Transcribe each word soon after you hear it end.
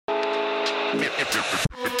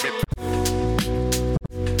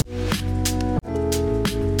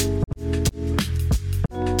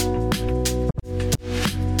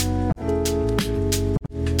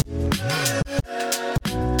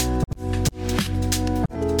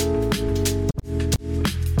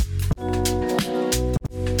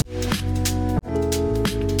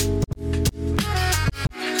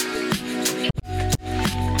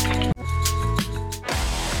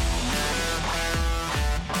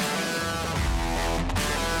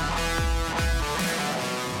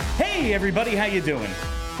Hey everybody, how you doing?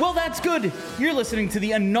 Well, that's good. You're listening to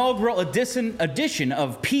the inaugural edition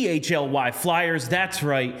of PHLY Flyers. That's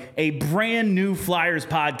right, a brand new Flyers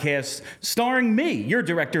podcast starring me, your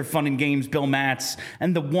director of fun and games, Bill Matz,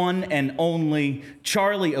 and the one and only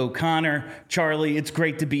Charlie O'Connor. Charlie, it's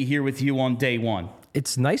great to be here with you on day one.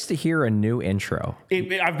 It's nice to hear a new intro.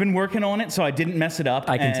 I've been working on it, so I didn't mess it up.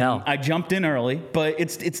 I can tell. I jumped in early, but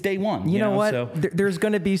it's day one. You know what? So. There's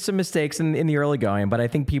going to be some mistakes in the early going, but I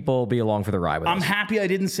think people will be along for the ride with us. I'm happy I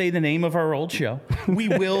didn't say the name of our old show. We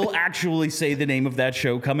will actually say the name of that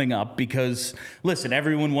show coming up because, listen,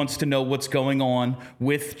 everyone wants to know what's going on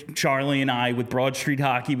with Charlie and I, with Broad Street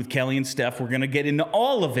Hockey, with Kelly and Steph. We're going to get into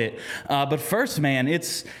all of it. But first, man,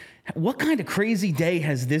 what kind of crazy day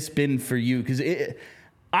has this been for you? Because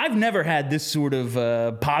I've never had this sort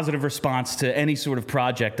of positive response to any sort of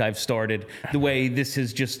project I've started, the way this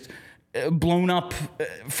has just blown up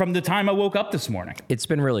from the time I woke up this morning. It's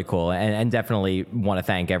been really cool, and definitely want to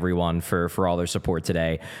thank everyone for all their support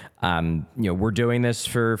today. We're doing this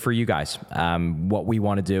for you guys. What we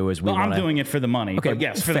want to do is I'm doing it for the money, okay, but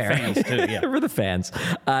yes, for fair. the fans too. Yeah. For the fans.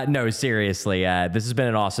 No, seriously, this has been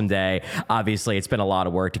an awesome day. Obviously, it's been a lot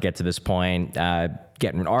of work to get to this point.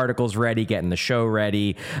 Getting articles ready, getting the show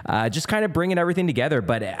ready, just kind of bringing everything together.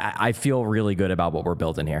 But I feel really good about what we're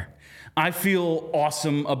building here. I feel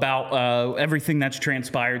awesome about everything that's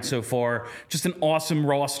transpired so far. Just an awesome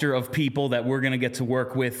roster of people that we're going to get to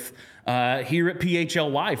work with here at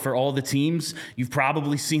PHLY for all the teams. You've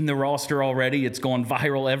probably seen the roster already. It's gone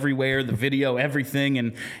viral everywhere, the video, everything.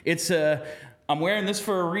 And it's I'm wearing this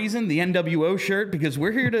for a reason, the NWO shirt, because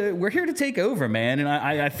we're here to take over, man. And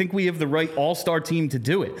I think we have the right all-star team to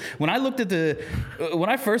do it. When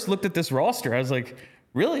I first looked at this roster, I was like,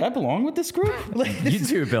 really? I belong with this group? You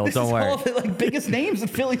too, Bill. Don't worry. All the biggest names in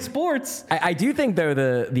Philly sports. I do think, though,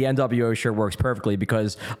 the NWO shirt works perfectly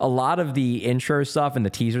because a lot of the intro stuff and the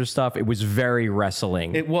teaser stuff, it was very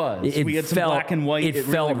wrestling. It was. We had some black and white. It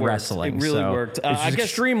felt really wrestling. It really worked. It's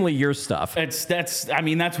extremely your stuff. That's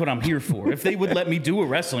what I'm here for. If they would let me do a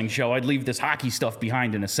wrestling show, I'd leave this hockey stuff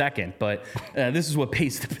behind in a second. But this is what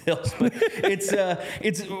pays the bills. But it's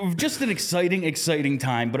just an exciting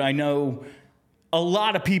time. But I know a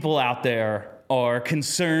lot of people out there are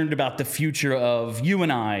concerned about the future of you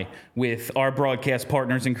and I with our broadcast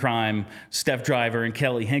partners in crime, Steph Driver and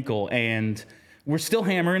Kelly Hinkle, and we're still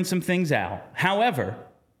hammering some things out. However,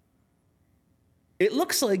 it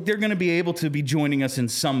looks like they're going to be able to be joining us in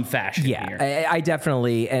some fashion here. Yeah, I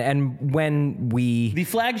definitely, and when The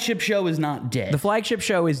flagship show is not dead. The flagship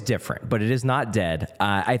show is different, but it is not dead.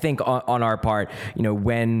 I think on our part,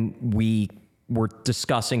 when we were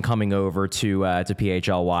discussing coming over to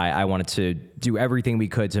PHLY, I wanted to do everything we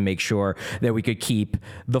could to make sure that we could keep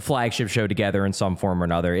the flagship show together in some form or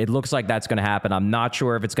another. It looks like that's going to happen. I'm not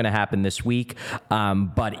sure if it's going to happen this week,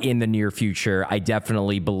 but in the near future, I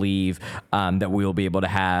definitely believe that we will be able to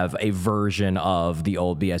have a version of the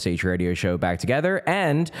old BSH radio show back together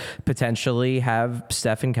and potentially have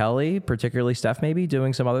Steph and Kelly, particularly Steph maybe,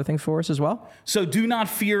 doing some other things for us as well. So do not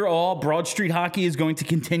fear all. Broad Street Hockey is going to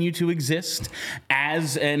continue to exist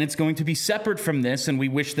and it's going to be separate from this, and we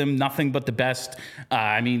wish them nothing but the best.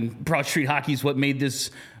 Broad Street Hockey is what made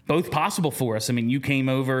this both possible for us. You came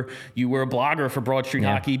over, you were a blogger for Broad Street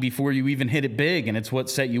Hockey before you even hit it big, and it's what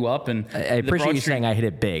set you up. And I appreciate you saying I hit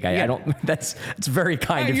it big. I don't. It's very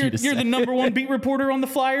kind of you to say. You're the number one beat reporter on the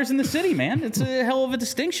Flyers in the city, man. It's a hell of a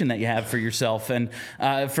distinction that you have for yourself. And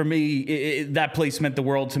for me, that place meant the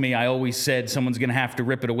world to me. I always said someone's going to have to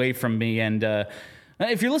rip it away from me. And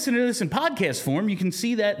if you're listening to this in podcast form, you can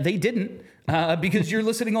see that they didn't. Because you're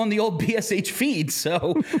listening on the old BSH feed,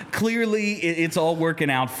 so clearly it's all working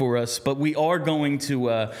out for us. But we are going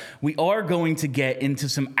to get into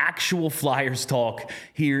some actual Flyers talk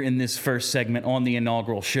here in this first segment on the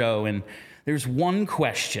inaugural show. And there's one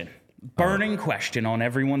question, burning question on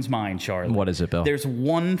everyone's mind, Charlie. What is it, Bill? There's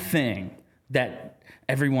one thing that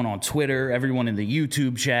everyone on Twitter, everyone in the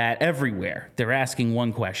YouTube chat, everywhere, they're asking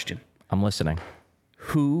one question. I'm listening.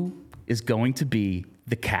 Who is going to be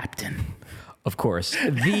the captain? Of course,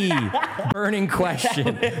 the burning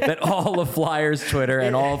question that all of Flyers Twitter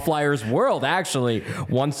and all of Flyers world actually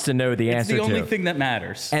wants to know the answer to. It's the only thing that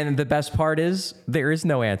matters. And the best part is there is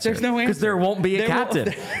no answer. There's no answer. Because there won't be a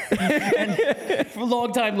captain. And for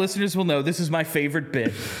longtime listeners will know this is my favorite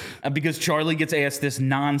bit because Charlie gets asked this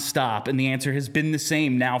nonstop, and the answer has been the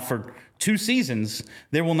same now for 2 seasons.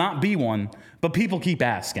 There will not be one, but people keep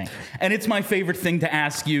asking. And it's my favorite thing to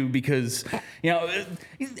ask you because,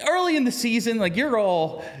 early in the season, like you're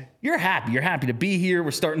happy. You're happy to be here.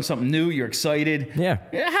 We're starting something new. You're excited. Yeah.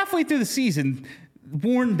 Halfway through the season,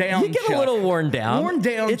 worn down. You get Chuck, a little worn down.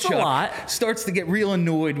 It's Chuck a lot. Starts to get real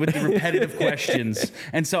annoyed with the repetitive questions.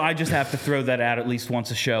 And so I just have to throw that out at least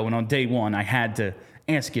once a show. And on day 1, I had to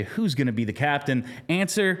ask you, who's going to be the captain?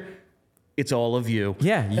 Answer, it's all of you.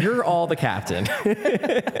 Yeah, you're all the captain.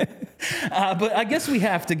 But I guess we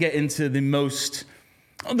have to get into the most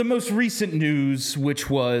recent news, which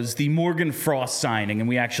was the Morgan Frost signing, and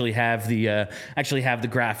we actually have the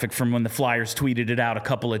graphic from when the Flyers tweeted it out a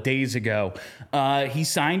couple of days ago. He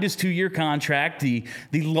signed his 2-year contract. The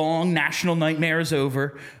long national nightmare is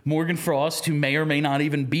over. Morgan Frost, who may or may not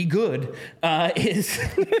even be good, is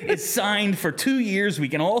signed for 2 years. We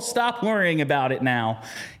can all stop worrying about it now.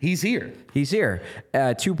 He's here. He's here.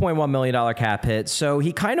 $2.1 million cap hit. So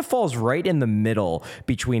he kind of falls right in the middle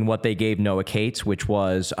between what they gave Noah Cates, which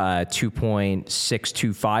was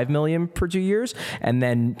 $2.625 million for 2 years, and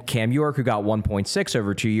then Cam York, who got 1.6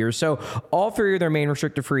 over 2 years. So all 3 of their main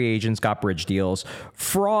restricted free agents got bridge deals.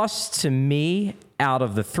 Frost, to me, out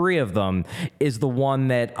of the 3 of them, is the one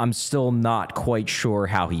that I'm still not quite sure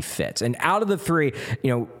how he fits. And out of the 3,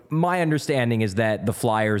 my understanding is that the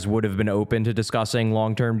Flyers would have been open to discussing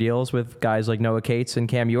long-term deals with guys like Noah Cates and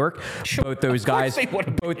Cam York. Sure, both those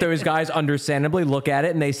guys understandably look at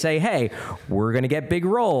it and they say, hey, we're going to get big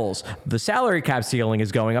roles. The salary cap ceiling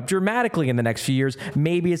is going up dramatically in the next few years.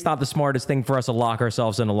 Maybe it's not the smartest thing for us to lock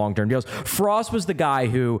ourselves into long-term deals. Frost was the guy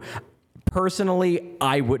who, personally,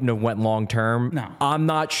 I wouldn't have went long term. No. I'm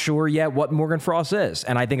not sure yet what Morgan Frost is,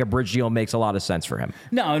 and I think a bridge deal makes a lot of sense for him.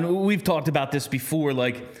 No, and we've talked about this before,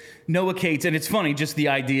 like Noah Cates, and it's funny, just the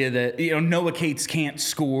idea that, Noah Cates can't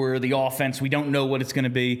score the offense. We don't know what it's going to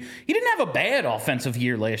be. He didn't have a bad offensive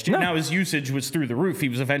year last year. No. Now his usage was through the roof. He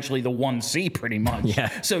was eventually the 1C pretty much.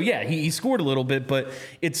 Yeah. So yeah, he scored a little bit, but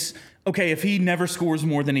it's okay if he never scores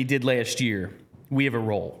more than he did last year. We have a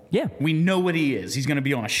role. Yeah. We know what he is. He's going to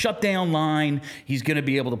be on a shutdown line. He's going to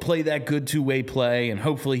be able to play that good 2-way play, and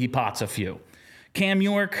hopefully he pots a few. Cam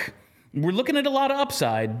York, we're looking at a lot of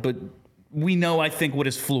upside, but we know, I think, what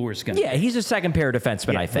his floor is going to be. Yeah, he's a second pair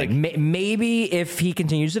defenseman, I think. Maybe if he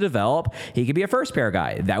continues to develop, he could be a first pair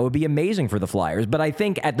guy. That would be amazing for the Flyers. But I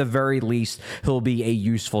think at the very least, he'll be a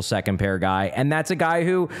useful second pair guy. And that's a guy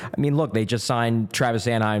who, look, they just signed Travis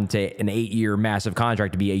Sanheim to an 8-year massive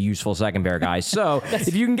contract to be a useful second pair guy. So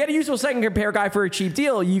if you can get a useful second pair guy for a cheap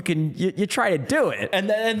deal, you try to do it.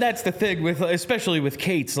 And that's the thing, especially with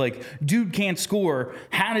Cates. Like, dude can't score,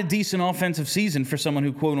 had a decent offensive season for someone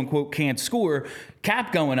who, quote unquote, can't score,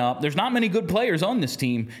 cap going up. There's not many good players on this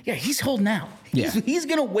team. Yeah, he's holding out. He's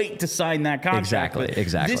going to wait to sign that contract.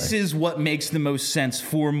 Exactly. This is what makes the most sense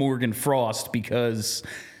for Morgan Frost because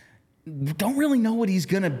we don't really know what he's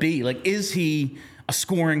going to be. Like, is he a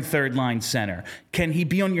scoring third-line center? Can he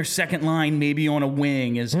be on your second line, maybe on a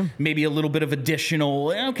wing, as maybe a little bit of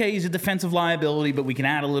additional, okay, he's a defensive liability, but we can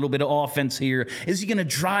add a little bit of offense here. Is he going to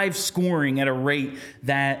drive scoring at a rate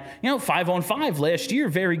that, 5-on-5 last year,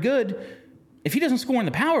 very good. If he doesn't score in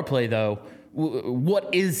the power play, though,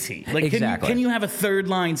 what is he? Like, exactly. Can you have a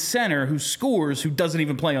third-line center who scores who doesn't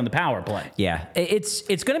even play on the power play? Yeah,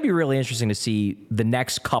 it's going to be really interesting to see the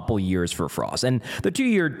next couple years for Frost. And the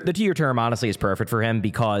 2-year term, honestly, is perfect for him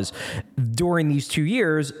because during these 2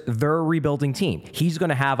 years, they're a rebuilding team. He's going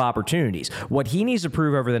to have opportunities. What he needs to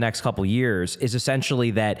prove over the next couple years is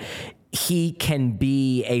essentially that he can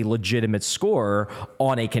be a legitimate scorer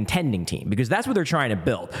on a contending team because that's what they're trying to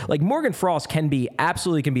build. Like, Morgan Frost can be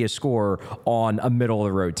a scorer on a middle of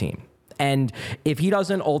the road team. And if he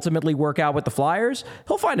doesn't ultimately work out with the Flyers,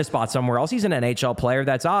 he'll find a spot somewhere else. He's an NHL player,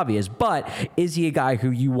 that's obvious. But is he a guy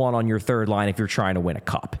who you want on your third line if you're trying to win a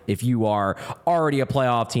cup? If you are already a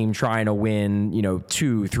playoff team trying to win,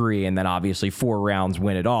 2, 3, and then obviously 4 rounds,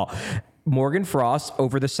 win it all. Morgan Frost,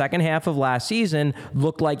 over the second half of last season,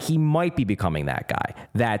 looked like he might be becoming that guy.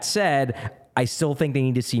 That said, I still think they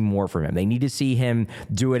need to see more from him. They need to see him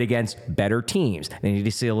do it against better teams. They need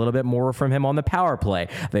to see a little bit more from him on the power play.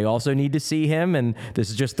 They also need to see him, and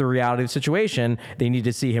this is just the reality of the situation, they need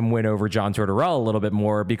to see him win over John Tortorella a little bit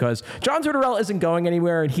more because John Tortorella isn't going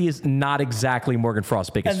anywhere, and he is not exactly Morgan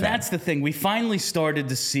Frost's biggest fan. And that's the thing. We finally started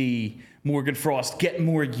to see Morgan Frost get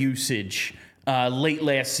more usage late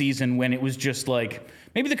last season when it was just like,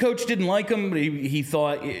 maybe the coach didn't like him, but he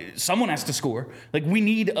thought someone has to score. Like, we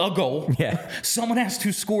need a goal. Yeah. Someone has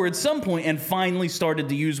to score at some point, and finally started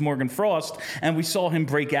to use Morgan Frost. And we saw him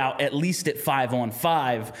break out at least at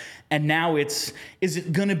 5-on-5. And now is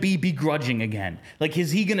it going to be begrudging again? Like,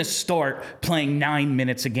 is he going to start playing 9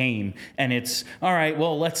 minutes a game? And it's, all right,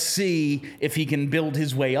 well, let's see if he can build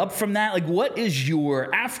his way up from that. Like, what is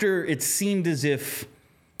after it seemed as if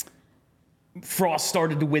Frost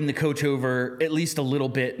started to win the coach over at least a little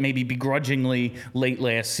bit, maybe begrudgingly late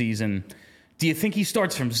last season. Do you think he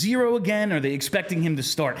starts from zero again? Are they expecting him to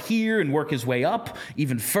start here and work his way up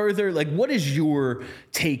even further? Like, what is your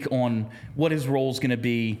take on what his role is going to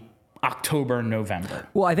be October, November?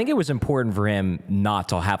 Well, I think it was important for him not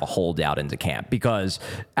to have a holdout into camp because,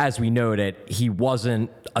 as we noted, he wasn't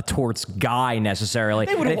a Torts guy necessarily.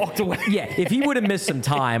 They would have walked away. Yeah, if he would have missed some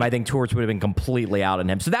time, I think Torts would have been completely out on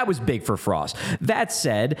him. So that was big for Frost. That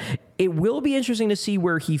said, it will be interesting to see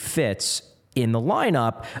where he fits in the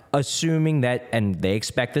lineup, assuming that, and they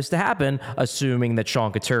expect this to happen, assuming that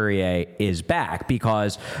Sean Couturier is back,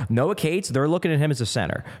 because Noah Cates, they're looking at him as a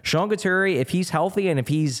center. Sean Couturier, if he's healthy and if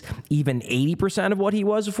he's even 80% of what he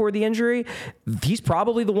was before the injury, he's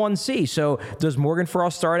probably the 1C. So does Morgan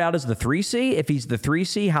Frost start out as the 3C? If he's the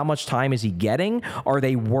 3C, how much time is he getting? Are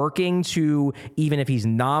they working to, even if he's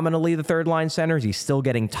nominally the third line center, is he still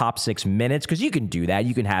getting top 6 minutes? Because you can do that.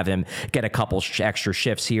 You can have him get a couple extra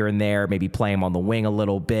shifts here and there, maybe play him on the wing a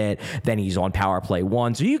little bit, then he's on power play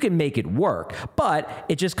 1. So you can make it work, but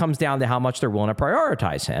it just comes down to how much they're willing to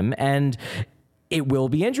prioritize him. And it will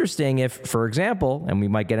be interesting if, for example, and we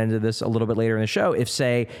might get into this a little bit later in the show, if,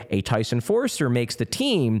 say, a Tyson Forster makes the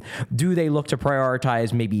team, do they look to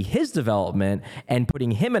prioritize maybe his development and putting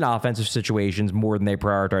him in offensive situations more than they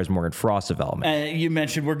prioritize Morgan Frost's development? You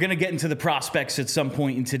mentioned we're going to get into the prospects at some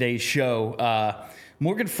point in today's show.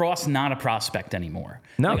 Morgan Frost's not a prospect anymore.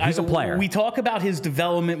 No, he's a player. We talk about his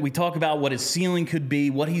development. We talk about what his ceiling could be,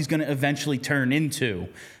 what he's going to eventually turn into.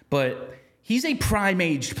 But he's a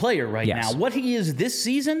prime-aged player right now. What he is this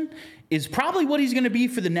season is probably what he's going to be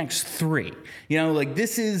for the next 3. You know, like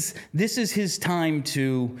this is his time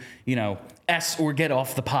to, S or get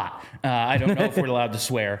off the pot. I don't know if we're allowed to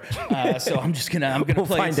swear, so I'm gonna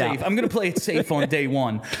play it safe. I'm gonna play it safe on day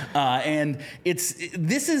one, and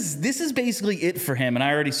this is basically it for him. And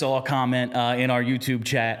I already saw a comment in our YouTube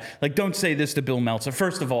chat, like, don't say this to Bill Meltzer.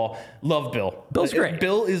 First of all, love Bill. Bill's great.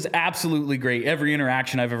 Bill is absolutely great. Every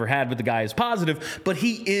interaction I've ever had with the guy is positive, but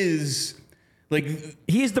he is. Like,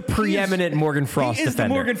 he is the preeminent Morgan Frost defender. He is the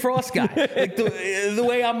Morgan Frost guy. Like the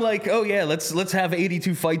way I'm like, oh yeah, let's have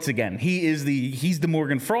 82 fights again. He's the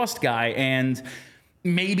Morgan Frost guy, and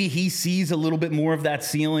maybe he sees a little bit more of that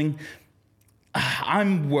ceiling.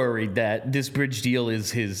 I'm worried that this bridge deal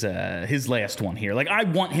is his last one here. Like, I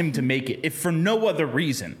want him to make it, if for no other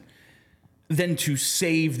reason than to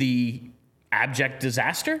save the abject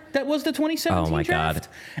disaster that was the 2017 Oh my draft.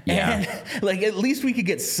 God. Yeah. And, like, at least we could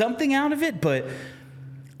get something out of it, but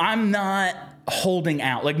I'm not holding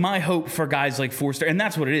out. Like, my hope for guys like Forster, and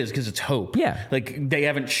that's what it is, because it's hope. Yeah. Like, they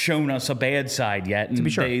haven't shown us a bad side yet, and to be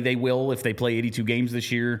sure. they will if they play 82 games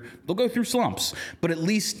this year. They'll go through slumps. But at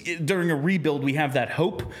least during a rebuild, we have that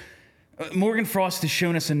hope. Morgan Frost has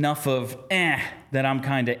shown us enough of that I'm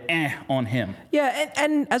kind of on him. Yeah,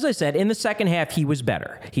 and as I said, in the second half, he was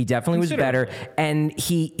better. He definitely was better, and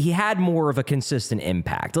he had more of a consistent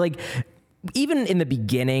impact. Like, even in the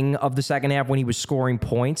beginning of the second half when he was scoring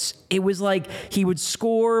points, it was like he would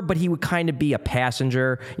score, but he would kind of be a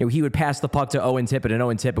passenger. He would pass the puck to Owen Tippett, and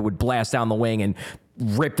Owen Tippett would blast down the wing and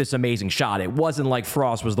rip this amazing shot. It wasn't like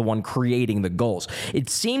Frost was the one creating the goals. It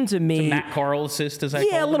seemed to me... It's a Matt Carl assist, as I call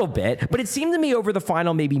it? Yeah, a little bit. But it seemed to me over the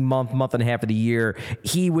final maybe month and a half of the year,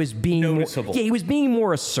 he was being... Noticeable. He was being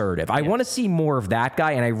more assertive. I want to see more of that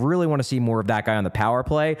guy, and I really want to see more of that guy on the power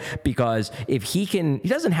play, because if he can... He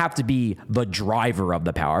doesn't have to be the driver of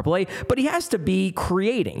the power play, but he has to be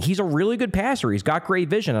creating. He's a really good passer. He's got great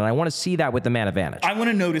vision, and I want to see that with the man advantage. I want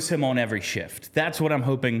to notice him on every shift. That's what I'm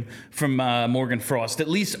hoping from Morgan Frost. At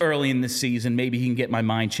least early in this season, maybe he can get my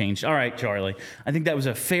mind changed. All right, Charlie. I think that was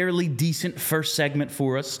a fairly decent first segment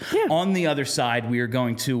for us. Yeah. On the other side, we are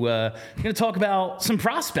going to talk about some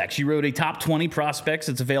prospects. You wrote a top 20 prospects.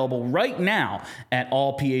 It's available right now at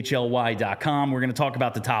allphly.com. We're going to talk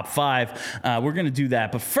about the top 5. We're going to do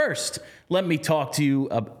that. But first, let me talk to you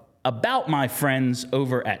about my friends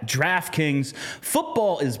over at DraftKings.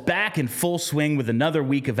 Football is back in full swing with another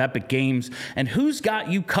week of epic games, and who's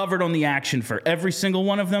got you covered on the action for every single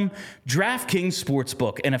one of them? DraftKings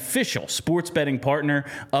Sportsbook, an official sports betting partner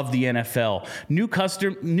of the NFL. New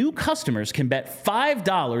customers can bet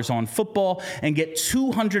 $5 on football and get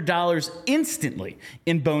 $200 instantly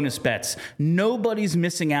in bonus bets. Nobody's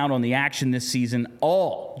missing out on the action this season.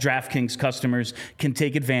 All DraftKings customers can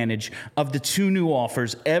take advantage of the 2 new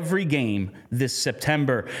offers every game this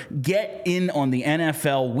September. Get in on the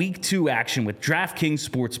NFL Week 2 action with DraftKings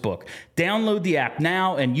Sportsbook. Download the app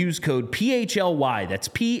now and use code PHLY, that's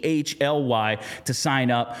PHLY, to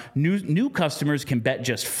sign up. New customers can bet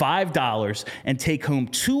just $5 and take home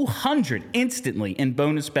 $200 instantly in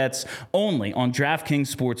bonus bets only on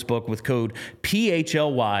DraftKings Sportsbook with code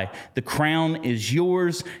PHLY. The crown is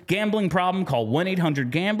yours. Gambling problem? Call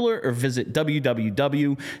 1-800-GAMBLER or visit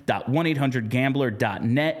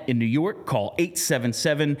www.1800gambler.net. In New York, call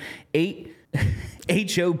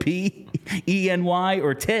 877-HOPENY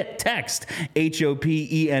or text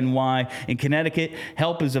HOPENY. In Connecticut,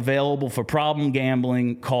 help is available for problem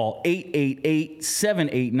gambling. Call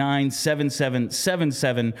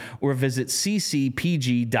 888-789-7777 or visit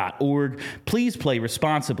ccpg.org. Please play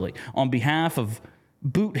responsibly. On behalf of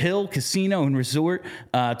Boot Hill Casino and Resort,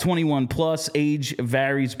 21 plus, age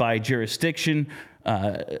varies by jurisdiction.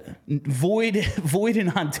 Void in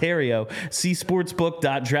Ontario. See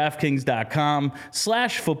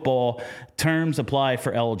sportsbook.draftkings.com/football. Terms apply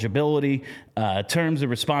for eligibility. Terms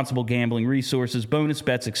of responsible gambling resources. Bonus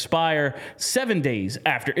bets expire 7 days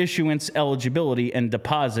after issuance. Eligibility and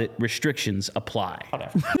deposit restrictions apply.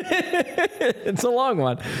 It's a long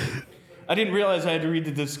one. I didn't realize I had to read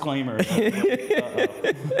the disclaimer.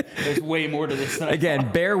 There's way more to this than Again,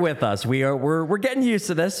 bear with us. We're getting used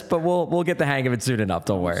to this, but we'll get the hang of it soon enough.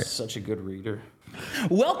 Don't worry. Such a good reader.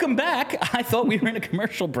 Welcome back. I thought we were in a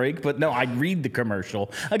commercial break, but no, I read the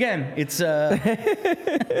commercial. Again, it's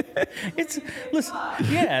listen,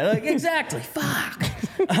 yeah, like exactly. Fuck.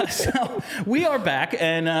 So we are back,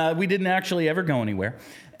 and we didn't actually ever go anywhere.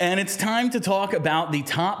 And it's time to talk about the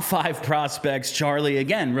top 5 prospects. Charlie,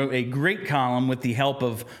 again, wrote a great column with the help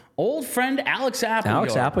of old friend Alex Appleyard.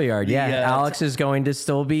 Alex Appleyard, yeah. Alex is going to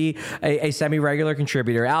still be a semi-regular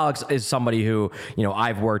contributor. Alex is somebody who,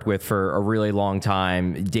 I've worked with for a really long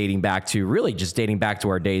time, dating back to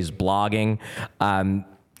our days blogging.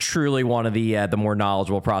 Truly one of the more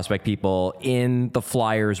knowledgeable prospect people in the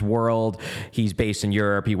Flyers world. He's based in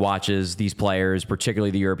Europe. He watches these players, particularly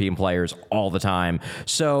the European players, all the time.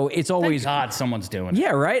 So it's always... Thank God someone's doing it.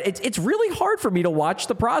 Yeah, right? It's really hard for me to watch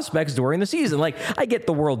the prospects during the season. Like, I get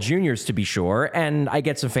the World Juniors, to be sure, and I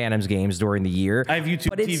get some Phantoms games during the year. I have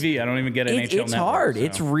YouTube TV. I don't even get NHL Network. It's hard. So.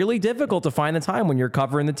 It's really difficult to find the time when you're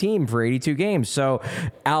covering the team for 82 games. So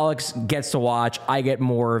Alex gets to watch. I get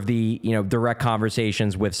more of the, direct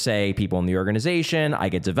conversations with, say, people in the organization. I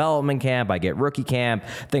get development camp. I get rookie camp,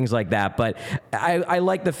 things like that. But I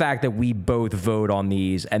like the fact that we both vote on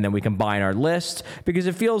these and then we combine our list, because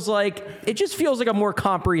it just feels like a more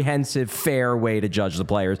comprehensive, fair way to judge the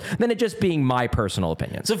players than it just being my personal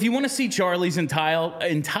opinion. So if you want to see Charlie's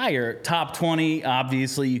entire top 20,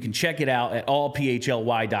 obviously you can check it out at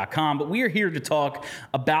allphly.com. But we are here to talk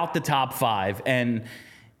about the top 5, and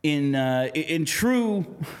in true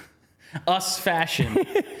us fashion,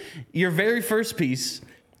 your very first piece,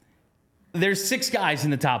 there's 6 guys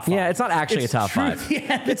in the top 5. Yeah, it's not actually a top 5.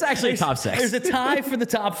 Yeah, it's actually a top 6. There's a tie for the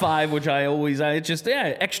top 5, which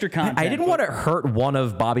extra content. I didn't want to hurt one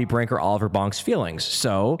of Bobby Brink or Oliver Bonk's feelings,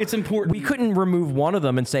 so it's important. We couldn't remove one of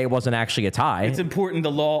them and say it wasn't actually a tie. It's important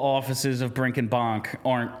the law offices of Brink and Bonk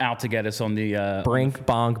aren't out to get us on the... Brink,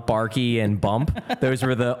 Bonk, Barkey, and Bump. Those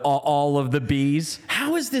were all of the Bs.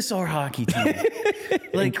 How is this our hockey team?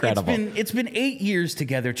 Incredible. It's been 8 years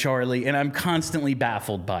together, Charlie, and I'm constantly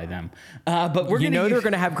baffled by them. But we're they're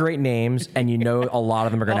going to have great names, and a lot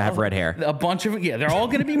of them are going to have red hair. A bunch of they're all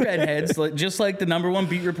going to be redheads, just like the #1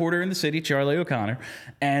 beat reporter in the city, Charlie O'Connor,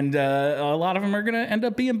 and a lot of them are going to end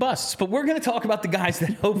up being busts. But we're going to talk about the guys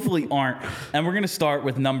that hopefully aren't, and we're going to start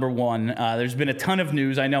with #1. There's been a ton of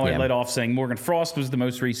news. I know I led off saying Morgan Frost was the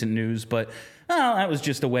most recent news, but that was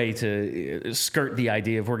just a way to skirt the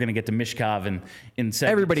idea of we're going to get to Michkov in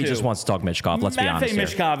segment Everybody 2. just wants to talk Michkov. Let's be honest here.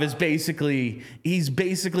 Matvei Michkov is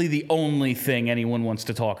basically the only thing anyone wants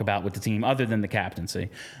to talk about with the team other than the captaincy.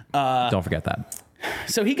 Don't forget that.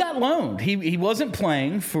 So he got loaned. He wasn't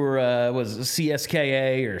playing for was it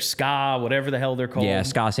CSKA or SKA, whatever the hell they're called. Yeah,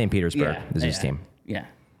 SKA St. Petersburg is his team. Yeah.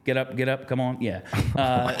 Get up, come on. Yeah.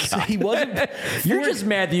 So he wasn't... You're just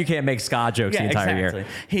mad that you can't make SKA jokes the entire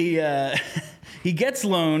year. He gets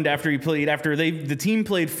loaned after the team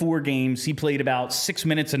played 4 games. He played about 6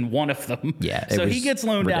 minutes in one of them. Yeah, so he gets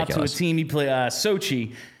loaned ridiculous. out to a team. He played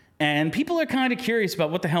Sochi, and people are kind of curious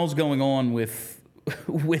about what the hell's going on with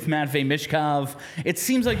Matvei Michkov. It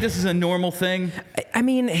seems like this is a normal thing. I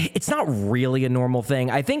mean, it's not really a normal thing.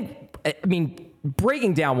 I mean,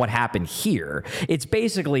 breaking down what happened here, it's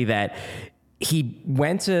basically that he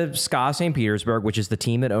went to SKA St. Petersburg, which is the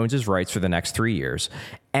team that owns his rights for the next 3 years,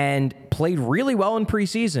 and played really well in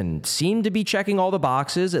preseason. Seemed to be checking all the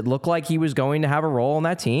boxes. It looked like he was going to have a role on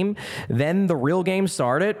that team. Then the real game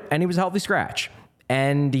started, and he was a healthy scratch.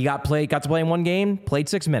 And he got to play in one game, played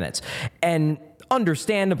 6 minutes. And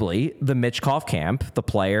understandably, the Michkov camp, the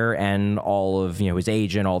player and all of his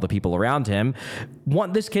agent, all the people around him,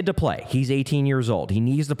 want this kid to play. He's 18 years old. He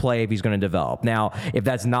needs to play if he's going to develop. Now, if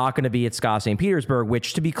that's not going to be at SKA St. Petersburg,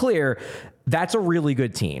 which, to be clear, that's a really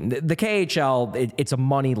good team. The KHL, it's a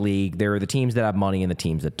money league. There are the teams that have money and the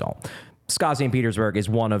teams that don't. SKA St. Petersburg is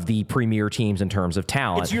one of the premier teams in terms of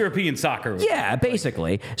talent. It's European soccer. Yeah,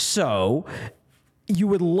 basically. So you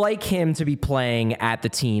would like him to be playing at the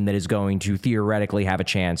team that is going to theoretically have a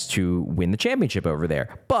chance to win the championship over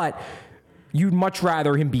there. But you'd much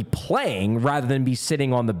rather him be playing rather than be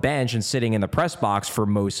sitting on the bench and sitting in the press box for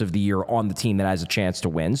most of the year on the team that has a chance to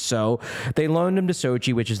win. So they loaned him to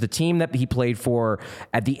Sochi, which is the team that he played for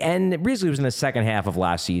at the end. It really was in the second half of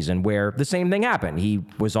last season where the same thing happened. He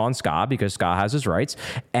was on SKA because SKA has his rights,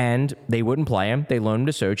 and they wouldn't play him. They loaned him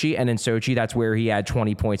to Sochi, and in Sochi, that's where he had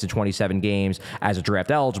 20 points in 27 games as a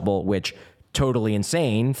draft eligible, which totally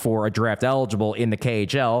insane for a draft eligible in the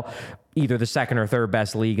KHL, either the second or third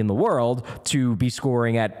best league in the world, to be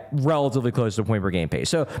scoring at relatively close to a point per game pace.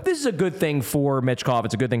 So this is a good thing for Michkov.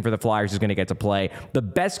 It's a good thing for the Flyers. He's going to get to play. The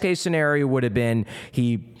best case scenario would have been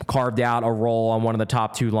he carved out a role on one of the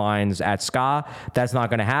top 2 lines at SKA. That's not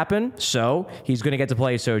going to happen. So he's going to get to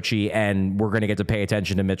play Sochi, and we're going to get to pay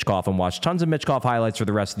attention to Michkov and watch tons of Michkov highlights for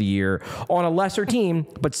the rest of the year on a lesser team,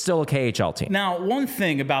 but still a KHL team. Now, one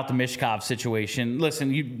thing about the Michkov situation,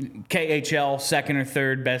 listen, KHL, second or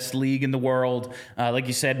third best league in the world. Like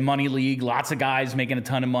you said, money league, lots of guys making a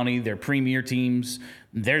ton of money. They're premier teams.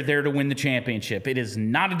 They're there to win the championship. It is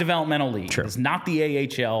not a developmental league. True. It's not the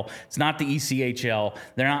AHL. It's not the ECHL.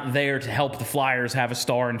 They're not there to help the Flyers have a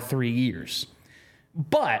star in 3 years.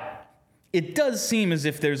 But it does seem as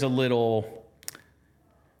if there's a little,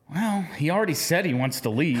 well, he already said he wants to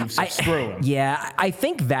leave, so screw him. Yeah, I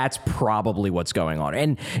think that's probably what's going on.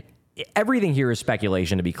 And everything here is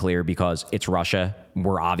speculation, to be clear, because it's Russia.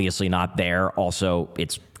 We're obviously not there. Also,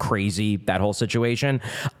 it's crazy, that whole situation.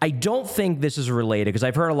 I don't think this is related, because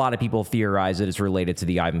I've heard a lot of people theorize that it's related to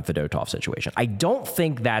the Ivan Fedotov situation. I don't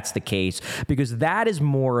think that's the case, because that is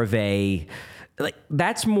more of a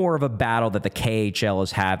battle that the KHL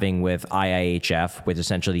is having with IIHF, with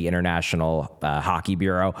essentially the International Hockey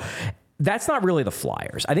Bureau. That's not really the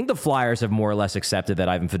Flyers. I think the Flyers have more or less accepted that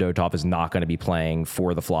Ivan Fedotov is not going to be playing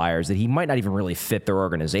for the Flyers, that he might not even really fit their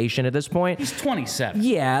organization at this point. He's 27.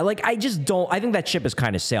 Yeah, I think that ship has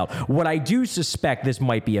kind of sailed. What I do suspect this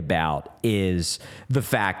might be about is the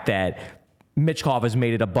fact that Michkov has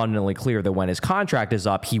made it abundantly clear that when his contract is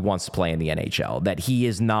up, he wants to play in the NHL, that he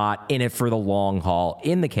is not in it for the long haul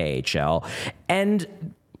in the KHL.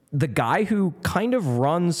 And the guy who kind of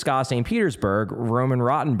runs SKA St. Petersburg, Roman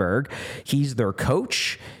Rottenberg, he's their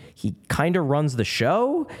coach. He kind of runs the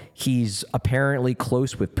show. He's apparently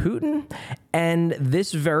close with Putin. And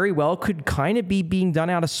this very well could kind of be being done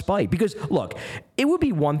out of spite. Because, look, it would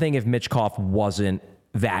be one thing if Michkov wasn't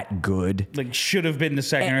that good. Should have been the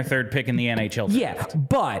second or third pick in the NHL. Yeah,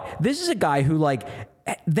 but this is a guy who,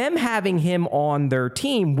 them having him on their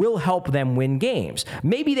team will help them win games.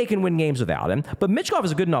 Maybe they can win games without him, but Michkov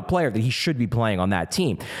is a good enough player that he should be playing on that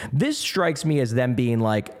team. This strikes me as them being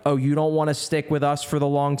like, oh, you don't want to stick with us for the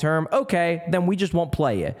long term? Okay, then we just won't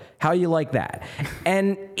play you. How you like that?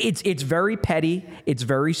 And it's very petty, it's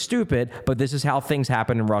very stupid, but this is how things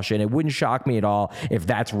happen in Russia, and it wouldn't shock me at all if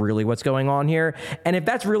that's really what's going on here. And if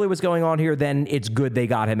that's really what's going on here, then it's good they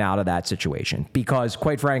got him out of that situation. Because,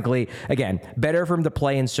 quite frankly, again, better for him to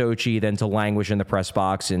play in Sochi than to languish in the press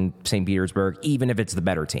box in St. Petersburg, even if it's the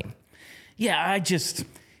better team. Yeah,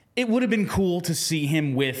 it would have been cool to see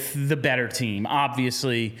him with the better team.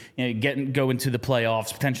 Obviously, go into the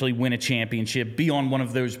playoffs, potentially win a championship, be on one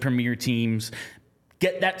of those premier teams,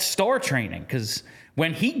 get that star training. Because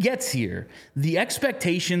when he gets here, the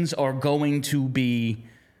expectations are going to be,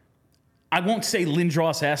 I won't say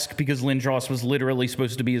Lindros-esque, because Lindros was literally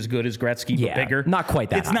supposed to be as good as Gretzky, but bigger. Not quite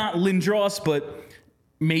that It's high. not Lindros, but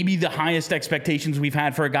maybe the highest expectations we've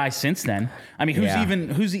had for a guy since then. I mean,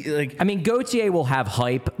 I mean, Gauthier will have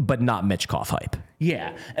hype, but not Michkov hype.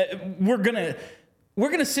 Yeah. We're going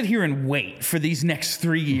to sit here and wait for these next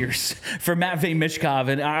 3 years for Matvei Michkov.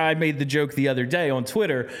 And I made the joke the other day on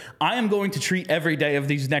Twitter. I am going to treat every day of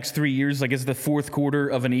these next 3 years like it's the fourth quarter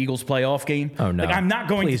of an Eagles playoff game. Oh, no. Like, I'm not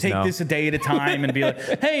going to take this a day at a time and be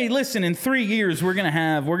like, hey, listen, in 3 years, we're going to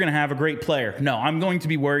have a great player. No, I'm going to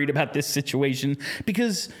be worried about this situation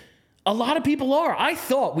because a lot of people are. I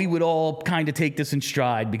thought we would all kind of take this in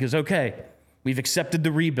stride because, okay, we've accepted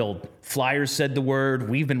the rebuild. Flyers said the word.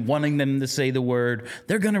 We've been wanting them to say the word.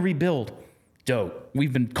 They're going to rebuild. Dope.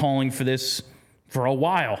 We've been calling for this for a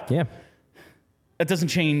while. Yeah. That doesn't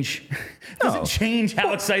change. Doesn't change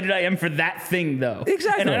how excited I am for that thing, though.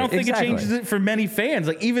 Exactly. And I don't think it changes it for many fans.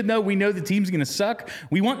 Like, even though we know the team's going to suck,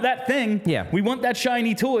 we want that thing. Yeah. We want that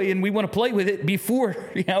shiny toy, and we want to play with it before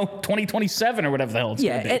 2027 or whatever the hell it's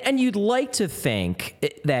going to be. And you'd like to think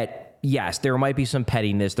that, yes, there might be some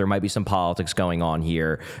pettiness, there might be some politics going on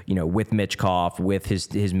here, with Michkov, with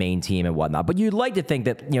his main team and whatnot. But you'd like to think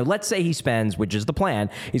that, let's say he spends, which is the plan,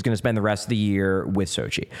 he's going to spend the rest of the year with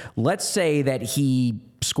Sochi. Let's say that he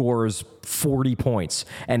scores 40 points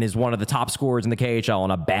and is one of the top scorers in the KHL on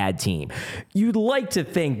a bad team. You'd like to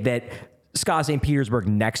think that SKA St. Petersburg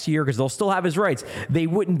next year, because they'll still have his rights, they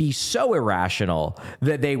wouldn't be so irrational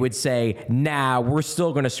that they would say, nah, we're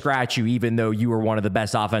still going to scratch you even though you were one of the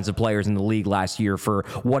best offensive players in the league last year for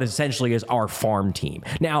what essentially is our farm team.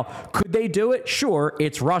 Now, could they do it? Sure,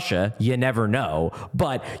 it's Russia. You never know.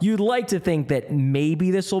 But you'd like to think that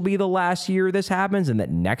maybe this will be the last year this happens and that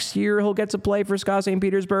next year he'll get to play for SKA St.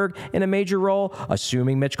 Petersburg in a major role,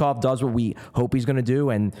 assuming Michkov does what we hope he's going to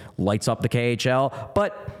do and lights up the KHL.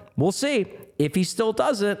 But we'll see if he still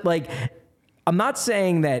doesn't. I'm not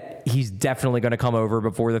saying that he's definitely going to come over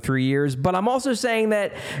before the 3 years, but I'm also saying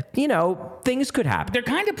that, things could happen. They're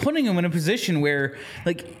kind of putting him in a position where,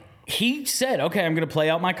 he said, okay, I'm going to play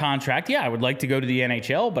out my contract. Yeah, I would like to go to the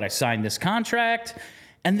NHL, but I signed this contract.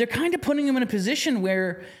 And they're kind of putting him in a position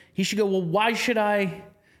where he should go, well, why should I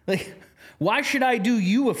do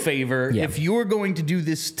you a favor if you're going to do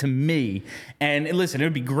this to me? And listen, it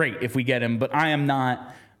would be great if we get him, but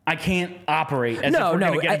I can't operate as if we're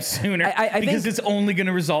going to get him sooner because it's only going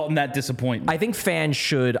to result in that disappointment. I think fans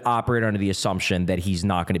should operate under the assumption that he's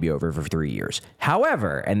not going to be over for 3 years.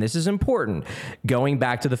 However, and this is important, going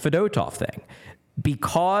back to the Fedotov thing,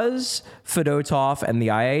 because Fedotov and the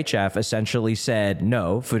IHF essentially said,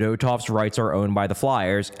 no, Fedotov's rights are owned by the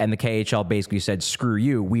Flyers, and the KHL basically said, screw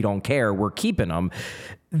you, we don't care, we're keeping them.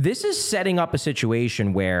 This is setting up a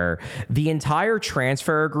situation where the entire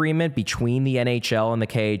transfer agreement between the NHL and the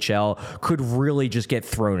KHL could really just get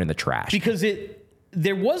thrown in the trash. Because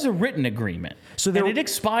there was a written agreement, and it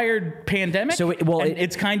expired pandemic.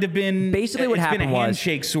 It's kind of been basically what happened been a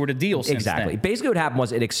handshake sort of deal. Since exactly. then. Basically, what happened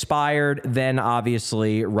was it expired. Then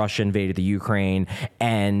obviously Russia invaded the Ukraine,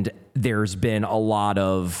 and there's been a lot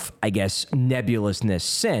of, I guess, nebulousness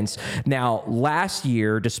since. Now, last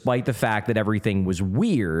year, despite the fact that everything was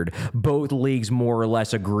weird, both leagues more or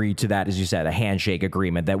less agreed to that, as you said, a handshake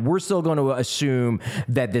agreement, that we're still going to assume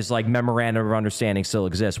that this memorandum of understanding still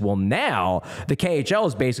exists. Well, now the KHL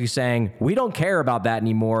is basically saying, we don't care about that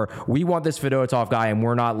anymore. We want this Fedotov guy and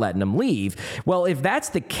we're not letting him leave. Well, if that's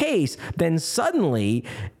the case, then suddenly,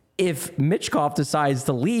 if Michkov decides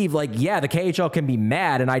to leave, the KHL can be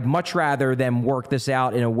mad, and I'd much rather them work this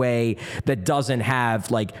out in a way that doesn't have,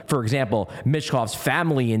 for example, Michkov's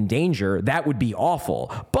family in danger. That would be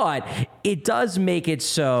awful. But it does make it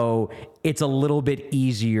so it's a little bit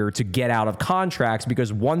easier to get out of contracts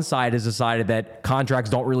because one side has decided that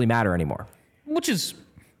contracts don't really matter anymore. Which is,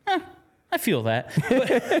 I feel that.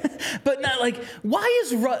 But not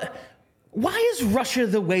why is Russia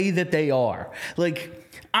the way that they are?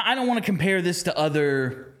 I don't want to compare this to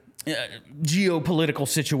other geopolitical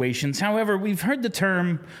situations. However, we've heard the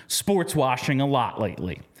term sports washing a lot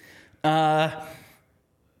lately. The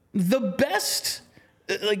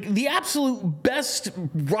absolute best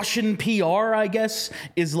Russian PR, I guess,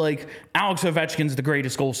 is Alex Ovechkin's the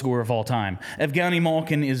greatest goal scorer of all time. Evgeny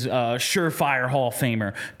Malkin is a surefire Hall of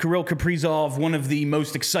Famer. Kirill Kaprizov, one of the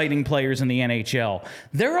most exciting players in the NHL.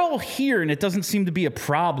 They're all here, and it doesn't seem to be a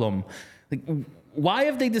problem. Why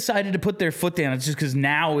have they decided to put their foot down? It's just because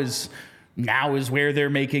now is now is where they're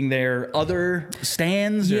making their other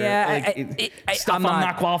stands? Yeah, or stuff I'm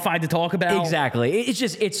not qualified to talk about. Exactly.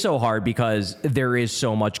 It's so hard because there is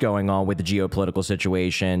so much going on with the geopolitical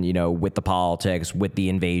situation, with the politics, with the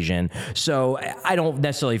invasion. So I don't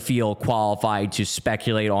necessarily feel qualified to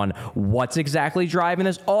speculate on what's exactly driving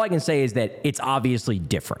this. All I can say is that it's obviously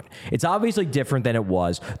different. It's obviously different than it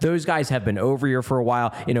was. Those guys have been over here for a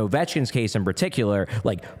while. In Ovechkin's case in particular,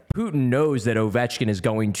 like, Putin knows that Ovechkin is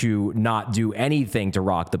going to not do anything to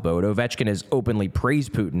rock the boat. Ovechkin has openly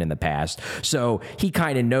praised Putin in the past. So he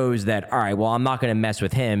kind of knows that, all right, well, I'm not going to mess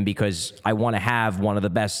with him because I want to have one of the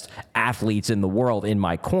best athletes in the world in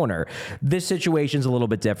my corner. This situation's a little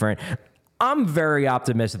bit different. I'm very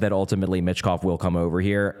optimistic that ultimately Michkov will come over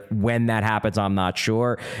here. When that happens, I'm not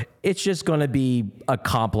sure. It's just going to be a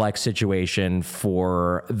complex situation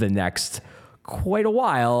for the next quite a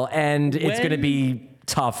while, and it's going to be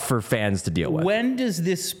tough for fans to deal with. When does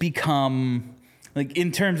this become, like,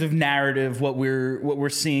 in terms of narrative, what we're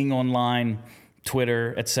seeing online,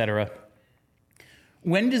 Twitter, etc.?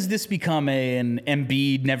 When does this become an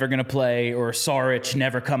Embiid never going to play or Saric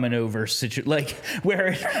never coming over situation? Like,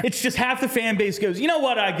 where it's just half the fan base goes, you know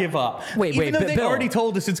what, I give up. Even though they already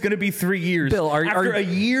told us it's going to be 3 years. Bill, after a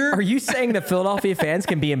year? Are you saying that Philadelphia fans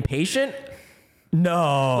can be impatient?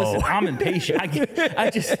 No. Listen, I'm impatient.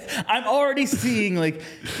 I'm already seeing, like,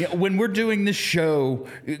 when we're doing this show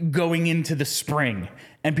going into the spring,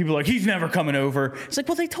 and people are like, he's never coming over. It's like,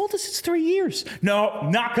 well, they told us it's 3 years. No,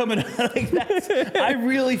 not coming. Like, I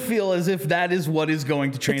really feel as if that is what is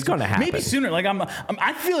going to translate. It's going to happen. Maybe sooner. Like,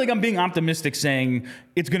 I feel like I'm being optimistic saying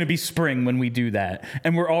it's going to be spring when we do that.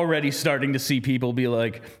 And we're already starting to see people be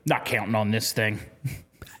like, not counting on this thing.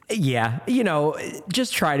 Yeah,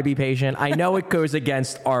 just try to be patient. I know it goes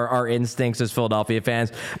against our instincts as Philadelphia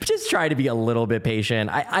fans, but just try to be a little bit patient.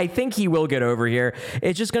 I think he will get over here.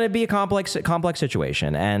 It's just going to be a complex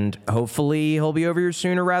situation, and hopefully he'll be over here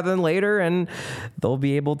sooner rather than later, and they'll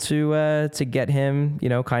be able to get him,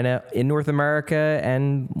 kind of in North America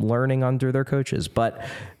and learning under their coaches. But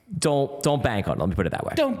don't bank on it. Let me put it that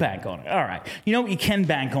way. Don't bank on it. All right. You know what you can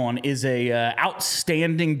bank on is a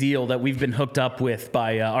outstanding deal that we've been hooked up with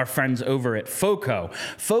by our friends over at FOCO.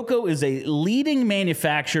 FOCO is a leading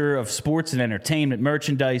manufacturer of sports and entertainment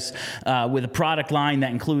merchandise with a product line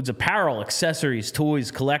that includes apparel, accessories,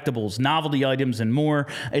 toys, collectibles, novelty items, and more.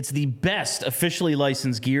 It's the best officially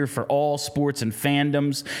licensed gear for all sports and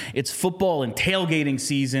fandoms. It's football and tailgating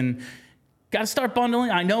season. Got to start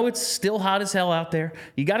bundling. I know it's still hot as hell out there.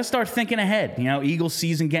 You got to start thinking ahead. Eagles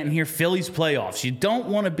season getting here, Phillies playoffs. You don't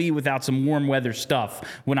want to be without some warm weather stuff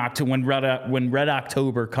when Red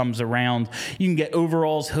October comes around. You can get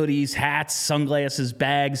overalls, hoodies, hats, sunglasses,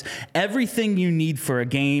 bags, everything you need for a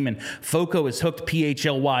game. And FOCO has hooked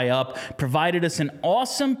PHLY up, provided us an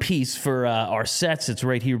awesome piece for our sets. It's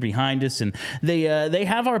right here behind us, and they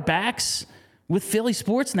have our backs with Philly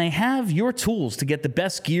Sports, and they have your tools to get the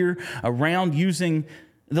best gear around using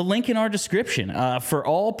the link in our description. For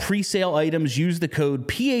all pre-sale items, use the code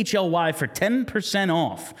PHLY for 10%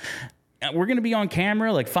 off. We're going to be on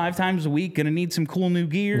camera like 5 times a week, going to need some cool new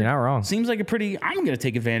gear. You're not wrong. Seems like I'm going to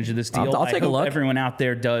take advantage of this deal. I'll take a look. Everyone out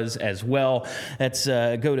there does as well. Let's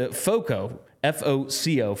go to FOCO.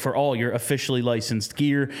 FOCO for all your officially licensed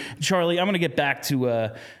gear. Charlie, I'm going to get back to,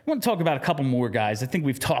 I want to talk about a couple more guys. I think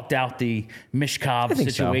we've talked out the Michkov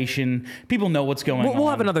situation. So. People know what's going on. We'll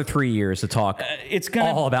have another 3 years to talk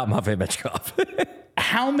all about Matvei Michkov.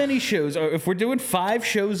 How many shows, if we're doing 5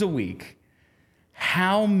 shows a week,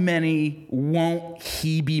 how many won't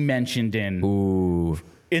he be mentioned in? Ooh.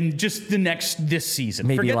 In just this season.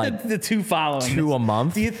 Maybe Forget like the 2 following. 2 a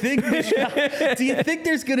month? Do you think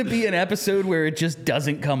there's going to be an episode where it just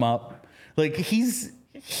doesn't come up? Like, he's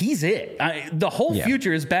it. The whole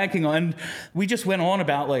future is banking on. We just went on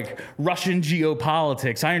about, like, Russian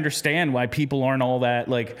geopolitics. I understand why people aren't all that,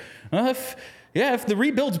 like, if the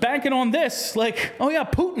rebuild's banking on this, like, oh yeah,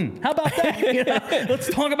 Putin. How about that? Let's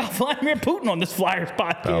talk about Vladimir Putin on this Flyers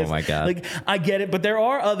podcast. Oh my God. Like, I get it, but there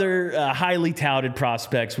are other highly touted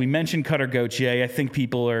prospects. We mentioned Cutter Gauthier. I think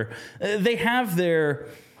people are, they have their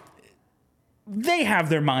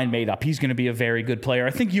mind made up. He's going to be a very good player.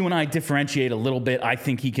 I think you and I differentiate a little bit. I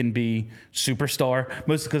think he can be superstar,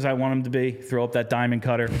 mostly because I want him to be. Throw up that diamond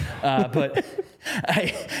cutter. But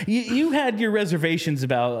you had your reservations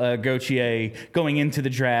about Gauthier going into the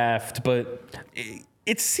draft, but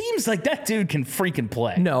it seems like that dude can freaking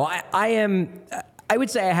play. No, I am. I would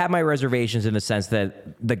say I have my reservations in the sense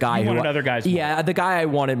that the guy You wanted other guys more. Yeah, the guy I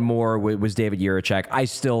wanted more was David Jiricek. I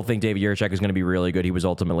still think David Jiricek is going to be really good. He was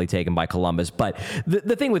ultimately taken by Columbus. But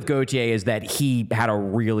the thing with Gauthier is that he had a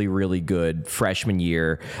really, really good freshman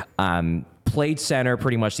year. Played center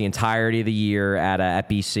pretty much the entirety of the year at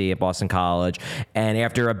BC, at Boston College. And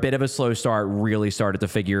after a bit of a slow start, really started to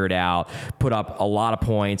figure it out, put up a lot of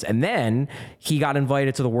points. And then he got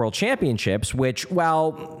invited to the World Championships, which,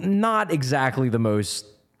 while not exactly the most,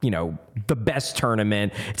 the best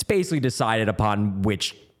tournament, it's basically decided upon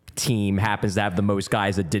which team happens to have the most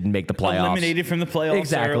guys that didn't make the playoffs. Eliminated from the playoffs.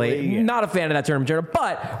 Exactly. Early. Yeah. Not a fan of that tournament,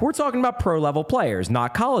 but we're talking about pro level players,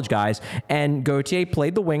 not college guys. And Gauthier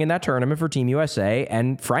played the wing in that tournament for Team USA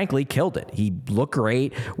and frankly killed it. He looked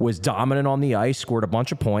great, was dominant on the ice, scored a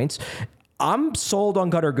bunch of points. I'm sold on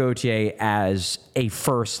Cutter Gauthier as a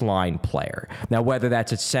first-line player. Now, whether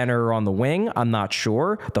that's at center or on the wing, I'm not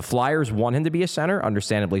sure. The Flyers want him to be a center,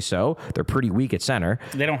 understandably so. They're pretty weak at center.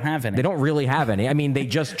 They don't have any. They don't really have any. I mean, they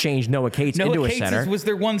just changed Noah Cates into a center. Noah Cates was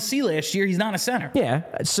their 1C last year. He's not a center. Yeah.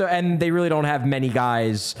 So, and they really don't have many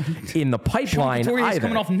guys in the pipeline Sean either.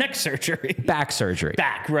 coming off neck surgery. Back surgery.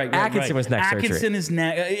 Back, right. Atkinson was neck surgery. Atkinson is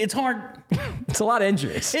neck. It's hard. It's a lot of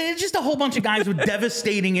injuries. It's just a whole bunch of guys with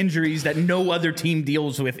devastating injuries that no other team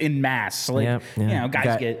deals with in mass. Like,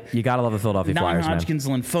 guys you gotta love the Philadelphia Flyers, man. non-Hodgkin's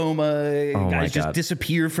lymphoma. Guys just God.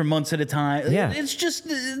 disappear for months at a time. Yeah.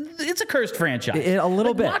 It's a cursed franchise. A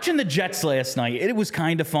little bit. Watching the Jets last night, it was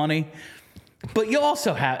kind of funny. But you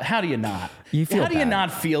also have, how do you not? How do you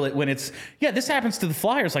not feel it when it's, this happens to the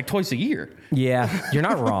Flyers like twice a year. Yeah, you're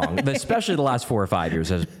not wrong. Especially the last 4 or 5 years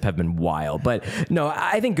have been wild. But no,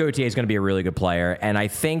 I think Gauthier is going to be a really good player. And I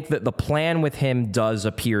think that the plan with him does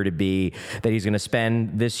appear to be that he's going to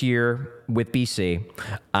spend this year with BC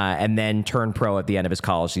and then turn pro at the end of his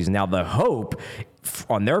college season. Now, the hope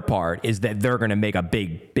on their part is that they're going to make a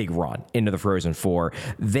big run into the Frozen Four.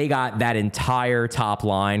 They got that entire top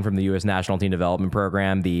line from the U.S. National Team Development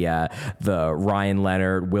Program, the Ryan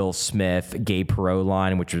Leonard, Will Smith, Gabe Perreault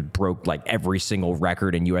line, which broke like every single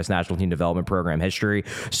record in U.S. National Team Development Program history.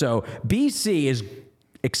 So BC is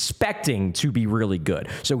expecting to be really good.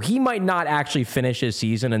 So he might not actually finish his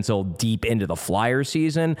season until deep into the Flyers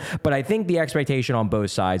season, but I think the expectation on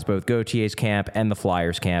both sides, both Gauthier's camp and the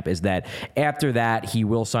Flyers camp, is that after that, he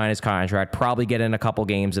will sign his contract, probably get in a couple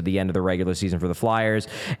games at the end of the regular season for the Flyers,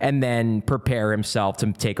 and then prepare himself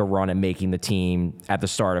to take a run at making the team at the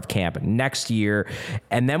start of camp next year.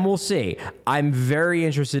 And then we'll see. I'm very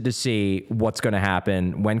interested to see what's going to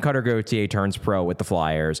happen when Cutter Gauthier turns pro with the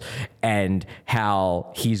Flyers and how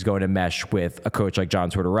he's going to mesh with a coach like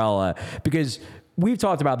John Tortorella, because we've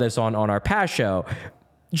talked about this on our past show.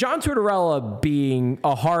 John Tortorella being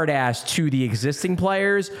a hard ass to the existing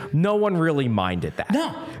players, no one really minded that.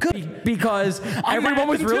 No, good. Because everyone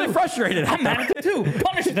was really frustrated. I'm mad at them too.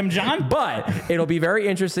 Punish them, John. But it'll be very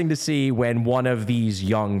interesting to see when one of these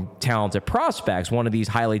young, talented prospects, one of these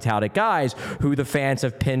highly touted guys who the fans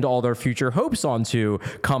have pinned all their future hopes onto,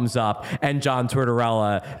 comes up and John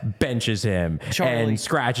Tortorella benches him and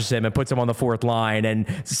scratches him and puts him on the fourth line and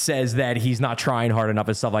says that he's not trying hard enough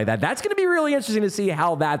and stuff like that. That's going to be really interesting to see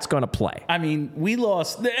how that's going to play. I mean, we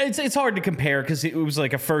lost. It's hard to compare because it was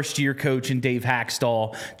like a first-year coach in Dave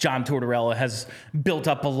Hackstall. John Tortorella has built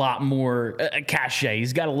up a lot more cachet.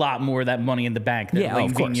 He's got a lot more of that money in the bank that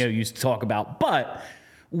Lane Vigneault used to talk about. But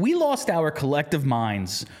we lost our collective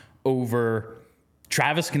minds over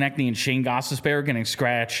Travis Konechny and Shane Gostisbehere getting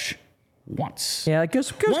scratched once. Yeah, it got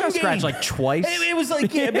scratched like twice. It was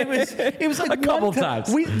like, it was like a couple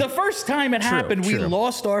times. The first time it happened, we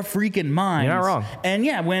lost our freaking minds. You're not wrong. And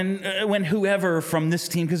yeah, when whoever from this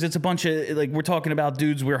team, because it's a bunch of, like, we're talking about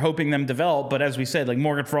dudes we're hoping them develop, but as we said, like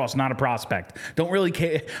Morgan Frost, not a prospect. Don't really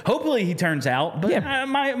care. Hopefully he turns out, but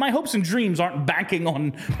my hopes and dreams aren't banking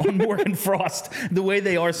on Morgan Frost the way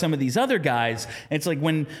they are some of these other guys. It's like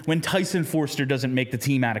when Tyson Forster doesn't make the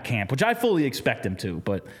team out of camp, which I fully expect him to,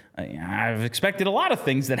 but I've expected a lot of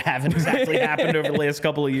things that haven't exactly happened over the last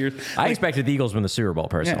couple of years. I expected the Eagles win the Super Bowl,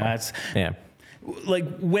 personally.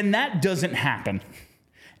 Like, when that doesn't happen,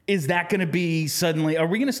 is that going to be suddenly, are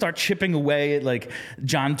we going to start chipping away at, like,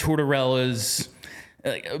 John Tortorella's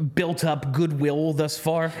built up goodwill thus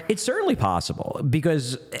far? It's certainly possible,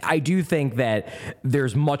 because I do think that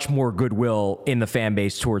there's much more goodwill in the fan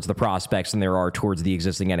base towards the prospects than there are towards the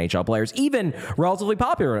existing NHL players, even relatively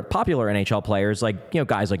popular NHL players, like,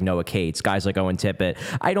 guys like Noah Cates, guys like Owen Tippett.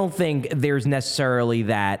 I don't think there's necessarily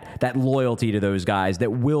that loyalty to those guys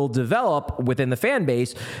that will develop within the fan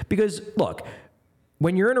base, because look,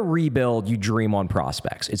 when you're in a rebuild, you dream on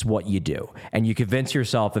prospects. It's what you do. And you convince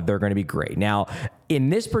yourself that they're going to be great. Now, in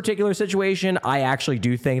this particular situation, I actually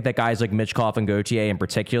do think that guys like Michkov and Gauthier in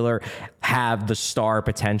particular have the star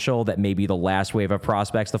potential that maybe the last wave of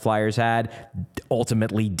prospects the Flyers had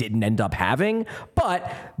ultimately didn't end up having.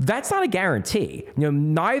 But that's not a guarantee.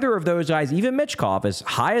 Neither of those guys, even Michkov, as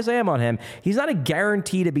high as I am on him, he's not a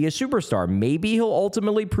guarantee to be a superstar. Maybe he'll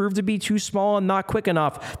ultimately prove to be too small and not quick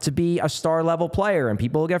enough to be a star level player, and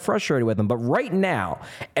people will get frustrated with him. But right now,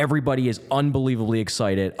 everybody is unbelievably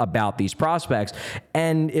excited about these prospects.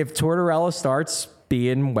 And if Tortorella starts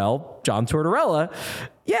being, well, John Tortorella,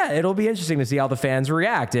 yeah, it'll be interesting to see how the fans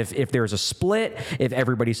react. If there's a split, if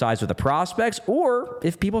everybody sides with the prospects, or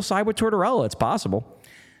if people side with Tortorella, it's possible.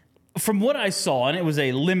 From what I saw, and it was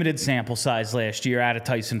a limited sample size last year out of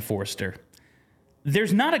Tyson Foerster,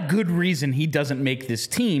 there's not a good reason he doesn't make this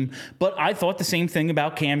team, but I thought the same thing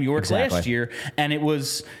about Cam York last year, and it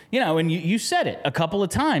was, and you said it a couple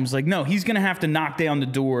of times, like, no, he's going to have to knock down the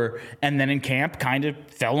door, and then in camp kind of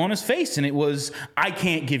fell on his face, and it was, I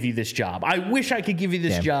can't give you this job. I wish I could give you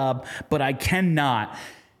this job, but I cannot.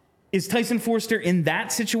 Is Tyson Foerster in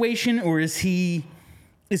that situation, or is he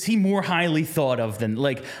more highly thought of than,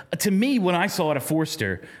 like, to me, what I saw out of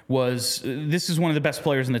Foerster was, this is one of the best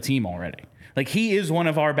players on the team already. Like, he is one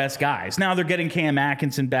of our best guys. Now they're getting Cam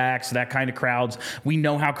Atkinson back, so that kind of crowds. We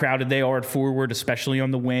know how crowded they are at forward, especially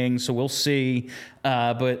on the wing, so we'll see.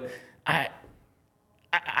 But I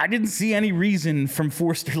didn't see any reason from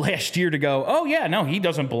Foerster last year to go, oh yeah, no, he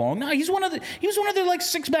doesn't belong. No, he was one of the like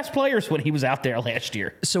 6 best players when he was out there last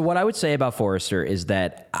year. So what I would say about Foerster is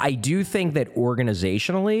that I do think that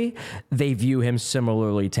organizationally they view him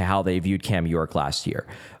similarly to how they viewed Cam York last year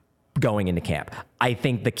going into camp. I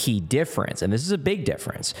think the key difference, and this is a big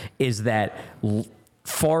difference, is that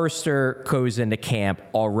Foerster goes into camp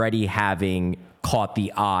already having caught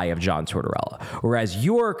the eye of John Tortorella, whereas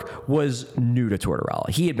York was new to Tortorella.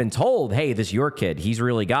 He had been told, hey, this York kid, he's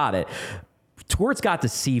really got it. Torts got to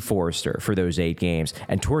see Foerster for those 8 games,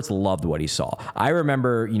 and Torts loved what he saw. I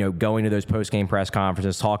remember, going to those post-game press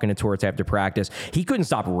conferences, talking to Torts after practice. He couldn't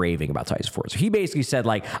stop raving about Tyson Foerster. He basically said,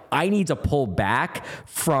 like, I need to pull back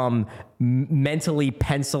from mentally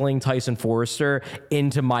penciling Tyson Foerster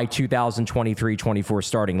into my 2023-24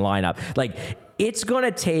 starting lineup. Like, it's going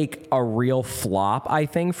to take a real flop, I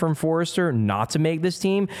think, from Foerster not to make this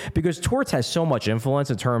team, because Torts has so much influence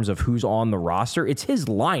in terms of who's on the roster. It's his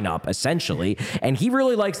lineup, essentially, and he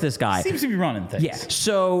really likes this guy. Seems to be running things. Yeah,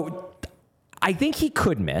 so I think he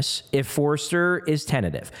could miss if Foerster is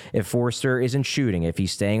tentative, if Foerster isn't shooting, if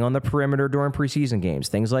he's staying on the perimeter during preseason games,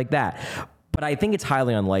 things like that. But I think it's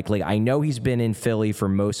highly unlikely. I know he's been in Philly for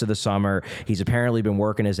most of the summer. He's apparently been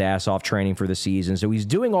working his ass off training for the season. So he's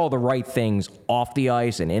doing all the right things off the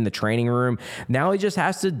ice and in the training room. Now he just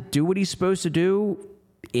has to do what he's supposed to do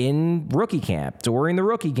in rookie camp, during the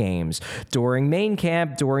rookie games, during main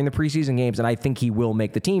camp, during the preseason games. And I think he will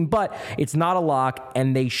make the team. But it's not a lock.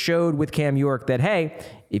 And they showed with Cam York that, hey,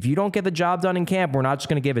 if you don't get the job done in camp, we're not just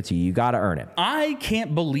going to give it to you. You got to earn it. I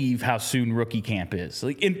can't believe how soon rookie camp is.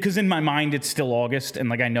 Like, because in my mind, it's still August, and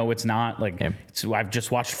like I know it's not. Like, I've just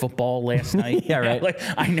watched football last night. Yeah, right. Like,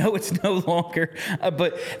 I know it's no longer,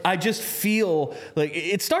 but I just feel like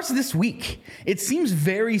it starts this week. It seems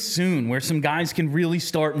very soon where some guys can really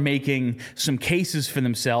start making some cases for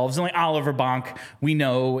themselves. And like Oliver Bonk, we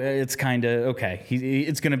know it's kind of okay.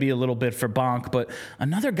 It's going to be a little bit for Bonk, but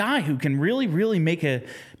another guy who can really, really make a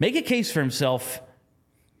case for himself,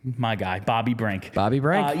 my guy, Bobby Brink. Bobby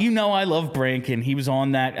Brink. I love Brink, and he was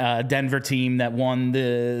on that Denver team that won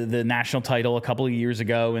the national title a couple of years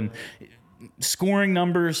ago, and scoring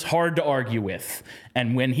numbers, hard to argue with.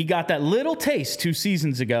 And when he got that little taste 2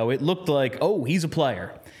 seasons ago, it looked like, oh, he's a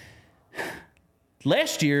player.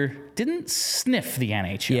 Last year, didn't sniff the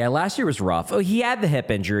NHL. Yeah, last year was rough. Oh, he had the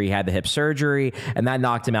hip injury, he had the hip surgery, and that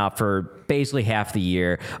knocked him out for basically half the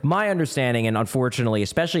year. My understanding, and unfortunately,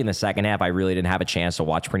 especially in the second half, I really didn't have a chance to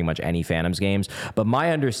watch pretty much any Phantoms games, but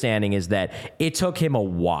my understanding is that it took him a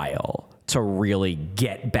while to really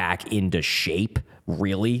get back into shape,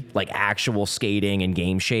 really, like actual skating and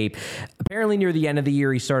game shape. Apparently near the end of the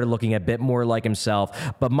year, he started looking a bit more like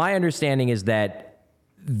himself, but my understanding is that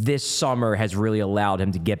this summer has really allowed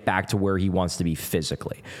him to get back to where he wants to be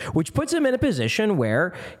physically, which puts him in a position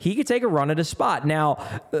where he could take a run at a spot. Now,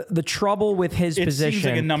 the trouble with his position... It seems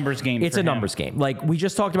like a numbers game It's a numbers game. Like, we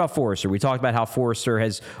just talked about Forrester. We talked about how Forrester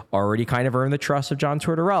has already kind of earned the trust of John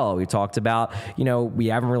Tortorella. We talked about, we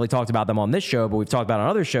haven't really talked about them on this show, but we've talked about on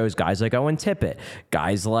other shows, guys like Owen Tippett,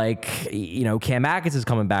 guys like, Cam Atkins is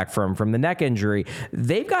coming back from the neck injury.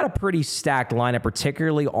 They've got a pretty stacked lineup,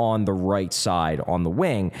 particularly on the right side, on the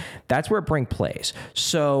wing. That's where Brink plays.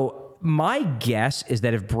 So my guess is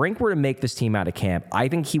that if Brink were to make this team out of camp, I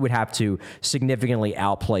think he would have to significantly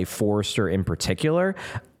outplay Forrester in particular.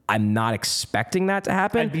 I'm not expecting that to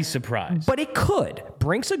happen. I'd be surprised. But it could.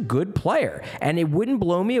 Brink's a good player, and it wouldn't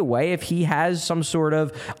blow me away if he has some sort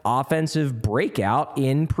of offensive breakout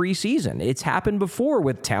in preseason. It's happened before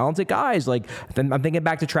with talented guys. Like, I'm thinking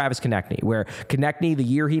back to Travis Konechny, where Konechny, the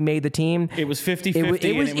year he made the team... It was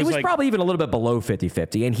 50-50. It was probably even a little bit below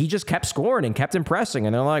 50-50, and he just kept scoring and kept impressing,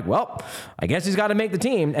 and they're like, well, I guess he's got to make the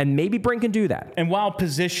team, and maybe Brink can do that. And while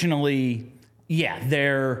positionally... Yeah,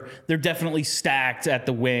 they're definitely stacked at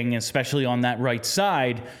the wing, especially on that right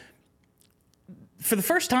side. For the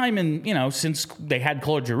first time in, since they had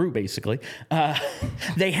Claude Giroux, basically,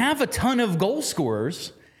 they have a ton of goal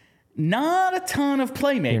scorers, not a ton of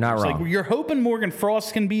playmakers. You're not wrong. Like, you're hoping Morgan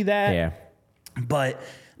Frost can be that. Yeah. But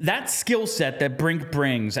that skill set that Brink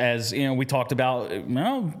brings, as we talked about,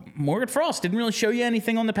 Morgan Frost didn't really show you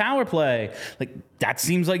anything on the power play. Like, that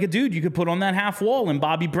seems like a dude you could put on that half wall in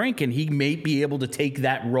Bobby Brink, and he may be able to take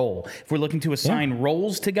that role. If we're looking to assign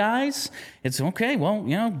roles to guys, it's okay. Well,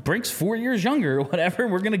 Brink's 4 years younger or whatever.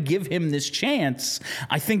 We're going to give him this chance.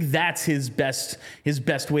 I think that's his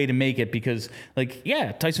best way to make it because,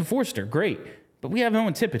 Tyson Forster, great. But we have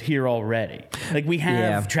Owen Tippett here already. Like, we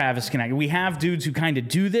have Travis Konechny. We have dudes who kind of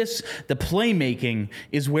do this. The playmaking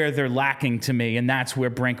is where they're lacking to me, and that's where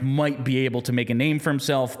Brink might be able to make a name for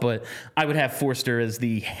himself. But I would have Forster as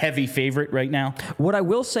the heavy favorite right now. What I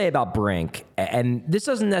will say about Brink, and this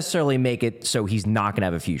doesn't necessarily make it so he's not going to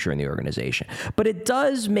have a future in the organization, but it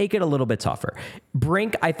does make it a little bit tougher.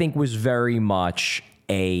 Brink, I think, was very much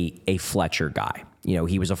a Fletcher guy.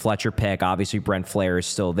 He was a Fletcher pick. Obviously, Brent Flair is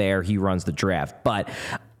still there. He runs the draft. But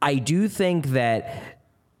I do think that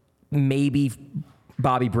maybe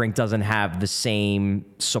Bobby Brink doesn't have the same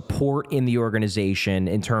support in the organization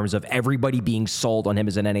in terms of everybody being sold on him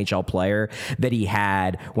as an NHL player that he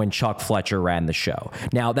had when Chuck Fletcher ran the show.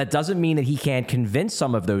 Now, that doesn't mean that he can't convince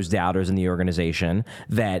some of those doubters in the organization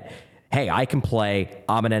that, hey, I can play,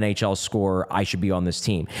 I'm an NHL scorer, I should be on this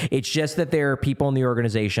team. It's just that there are people in the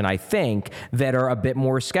organization, I think, that are a bit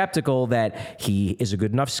more skeptical that he is a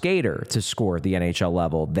good enough skater to score at the NHL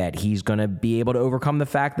level, that he's going to be able to overcome the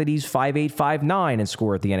fact that he's 5'8", 5'9", and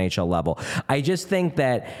score at the NHL level. I just think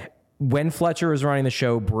that when Fletcher was running the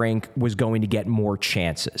show, Brink was going to get more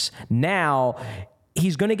chances. Now,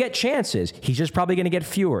 he's going to get chances. He's just probably going to get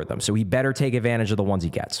fewer of them, so he better take advantage of the ones he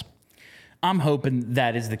gets. I'm hoping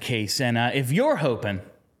that is the case. And if you're hoping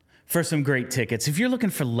for some great tickets, if you're looking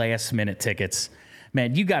for last-minute tickets,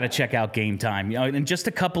 man, you got to check out Game Time. In just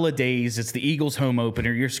a couple of days, it's the Eagles home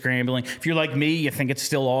opener. You're scrambling. If you're like me, you think it's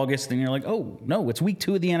still August, and you're like, oh, no, it's week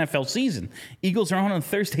 2 of the NFL season. Eagles are on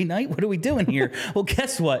Thursday night? What are we doing here? Well,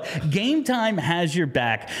 guess what? Game Time has your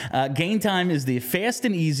back. Game Time is the fast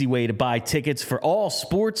and easy way to buy tickets for all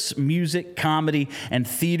sports, music, comedy, and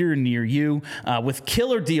theater near you. With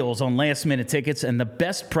killer deals on last-minute tickets and the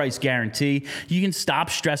best price guarantee, you can stop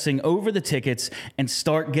stressing over the tickets and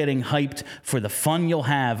start getting hyped for the fun you'll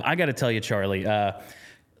have. I got to tell you, Charlie,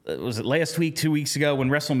 was it last week, 2 weeks ago, when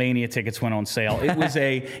WrestleMania tickets went on sale? It was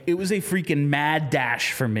a freaking mad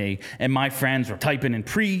dash for me, and my friends were typing in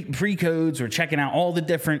pre-codes or checking out all the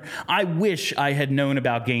different. I wish I had known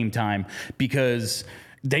about Game Time because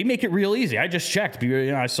they make it real easy. I just checked.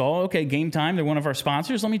 I saw, okay, Game Time, they're one of our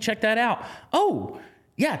sponsors. Let me check that out. Oh,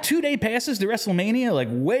 yeah, 2-day passes to WrestleMania, like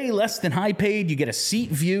way less than high paid. You get a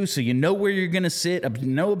seat view, so you know where you're going to sit.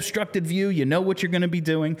 No obstructed view. You know what you're going to be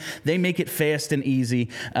doing. They make it fast and easy.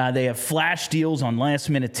 They have flash deals on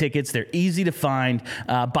last-minute tickets. They're easy to find.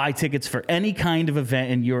 Buy tickets for any kind of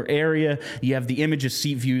event in your area. You have the image of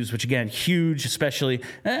seat views, which, again, huge, especially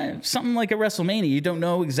something like a WrestleMania. You don't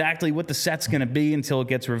know exactly what the set's going to be until it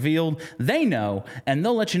gets revealed. They know, and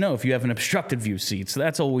they'll let you know if you have an obstructed view seat, so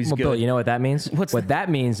that's always good. Bill, you know what that means? What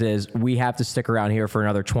that means is we have to stick around here for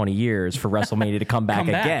another 20 years for WrestleMania to come back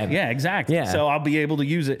again. Yeah, exactly. Yeah. So I'll be able to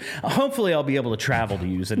use it. Hopefully I'll be able to travel to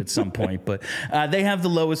use it at some point. But they have the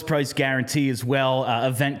lowest price guarantee as well,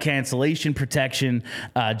 event cancellation protection,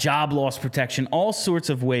 job loss protection, all sorts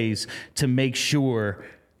of ways to make sure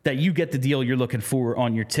that you get the deal you're looking for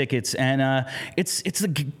on your tickets. And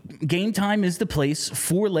Game Time is the place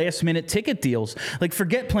for last-minute ticket deals. Like,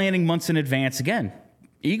 forget planning months in advance. Again,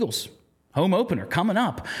 Eagles, home opener coming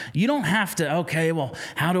up. You don't have to, okay, well,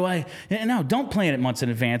 how do I? No, don't plan it months in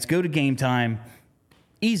advance. Go to Game Time.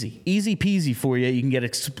 Easy peasy for you. You can get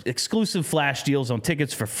exclusive flash deals on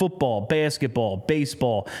tickets for football, basketball,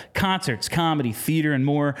 baseball, concerts, comedy, theater, and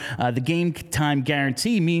more. The Game Time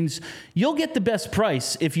guarantee means you'll get the best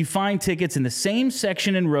price if you find tickets in the same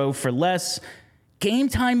section and row for less. Game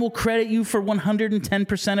Time will credit you for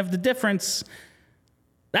 110% of the difference.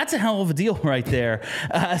 That's a hell of a deal right there.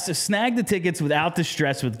 So snag the tickets without the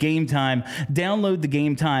stress with Game Time. Download the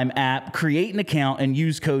Game Time app, create an account, and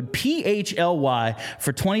use code PHLY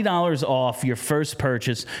for $20 off your first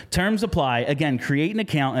purchase. Terms apply. Again, create an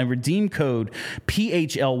account and redeem code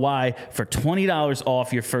PHLY for $20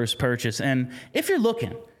 off your first purchase. And if you're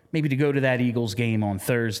looking maybe to go to that Eagles game on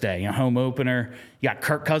Thursday, home opener, you got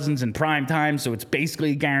Kirk Cousins in prime time, so it's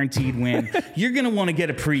basically a guaranteed win. You're going to want to get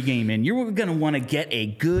a pregame in. You're going to want to get a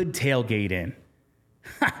good tailgate in.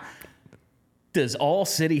 Does All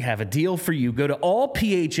City have a deal for you? Go to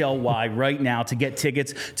AllPHLY right now to get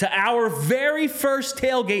tickets to our very first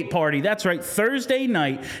tailgate party. That's right, Thursday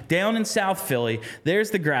night down in South Philly.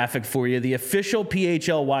 There's the graphic for you, the official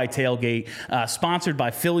PHLY tailgate, sponsored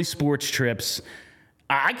by Philly Sports Trips.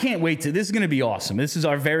 I can't wait this is going to be awesome. This is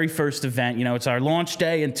our very first event. It's our launch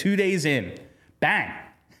day, and 2 days in, bang,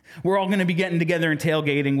 we're all going to be getting together and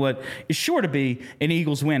tailgating what is sure to be an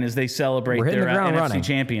Eagles win as they celebrate their NFC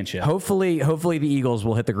championship. Hopefully the Eagles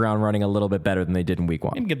will hit the ground running a little bit better than they did in week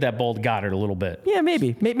one. Maybe get that ball to Goddard a little bit. Yeah,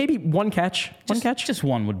 maybe one catch. Just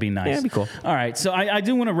one would be nice. Yeah, that'd be cool. All right, so I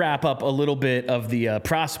do want to wrap up a little bit of the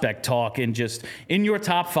prospect talk and just in your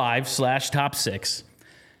top 5/top 6.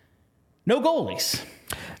 No goalies.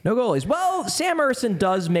 No goalies. Well, Sam Ersson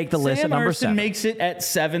does make the list at number 7. Sam Ersson makes it at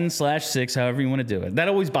 7/6, however you want to do it. That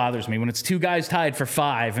always bothers me when it's 2 guys tied for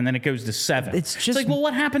 5 and then it goes to 7. It's like, well,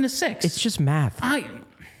 what happened to 6? It's just math. I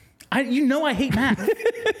hate math.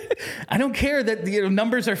 I don't care that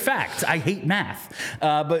numbers are facts. I hate math.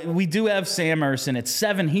 But we do have Sam Ersson at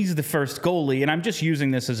 7. He's the first goalie, and I'm just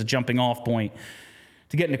using this as a jumping off point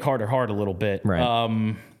to get into Carter Hart a little bit.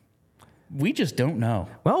 Right. We just don't know.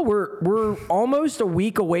 Well, we're almost a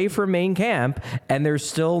week away from main camp, and there's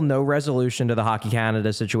still no resolution to the Hockey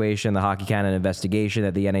Canada situation, the Hockey Canada investigation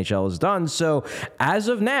that the NHL has done. So as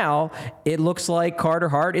of now, it looks like Carter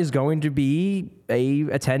Hart is going to be a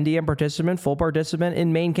attendee and full participant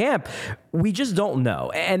in main camp. We just don't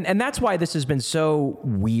know. And that's why this has been so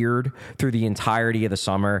weird through the entirety of the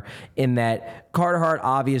summer, in that Carter Hart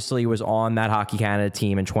obviously was on that Hockey Canada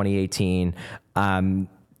team in 2018.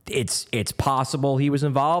 It's possible he was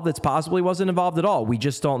involved. It's possible he wasn't involved at all. We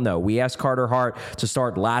just don't know. We asked Carter Hart to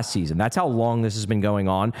start last season. That's how long this has been going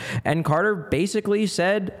on. And Carter basically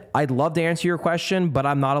said, I'd love to answer your question, but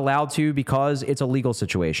I'm not allowed to because it's a legal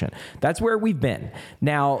situation. That's where we've been.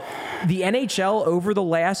 Now, the NHL over the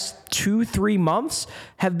last 2-3 months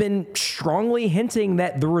have been strongly hinting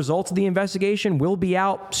that the results of the investigation will be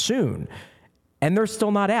out soon. And they're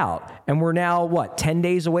still not out. And we're now, 10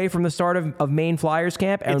 days away from the start of Maine Flyers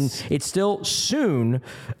camp? And it's still soon.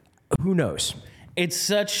 Who knows? It's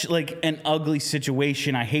such an ugly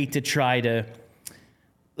situation. I hate to try to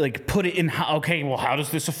put it in, okay, well, how does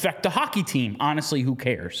this affect the hockey team? Honestly, who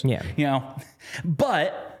cares? Yeah.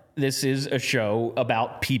 But this is a show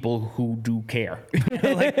about people who do care.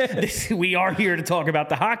 We are here to talk about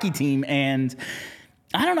the hockey team, and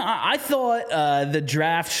I don't know. I thought the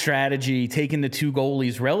draft strategy, taking the 2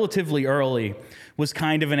 goalies relatively early, was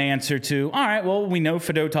kind of an answer to, all right, well, we know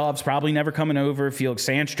Fedotov's probably never coming over. Felix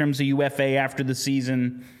Sandstrom's a UFA after the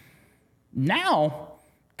season. Now,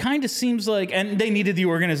 kind of seems like, and they needed the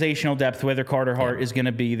organizational depth, whether Carter Hart is going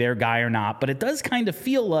to be their guy or not. But it does kind of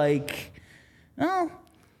feel like,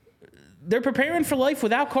 they're preparing for life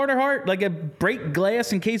without Carter Hart, like a break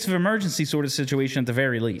glass in case of emergency sort of situation at the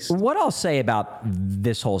very least. What I'll say about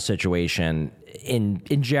this whole situation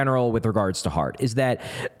in general with regards to Hart is that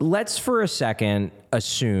let's for a second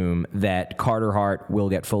assume that Carter Hart will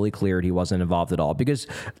get fully cleared. He wasn't involved at all, because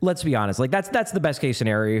let's be honest, that's the best case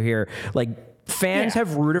scenario here. Fans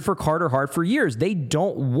have rooted for Carter Hart for years. They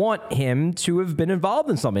don't want him to have been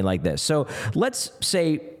involved in something like this. So let's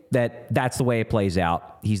say that's the way it plays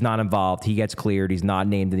out. He's not involved. He gets cleared. He's not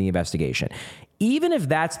named in the investigation. even if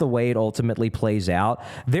that's the way it ultimately plays out,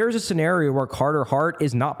 there's a scenario where Carter Hart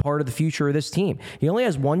is not part of the future of this team. He only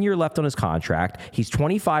has 1 year left on his contract. He's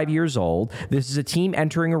 25 years old. This is a team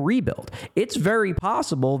entering a rebuild. It's very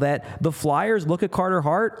possible that the Flyers look at Carter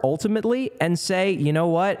Hart ultimately and say, you know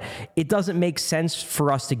what? It doesn't make sense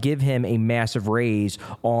for us to give him a massive raise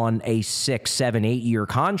on a 6, 7, 8 year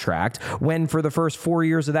contract when for the first 4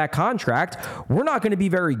 years of that contract, we're not going to be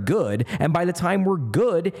very good. And by the time we're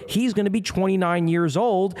good, he's going to be 29 years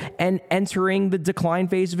old and entering the decline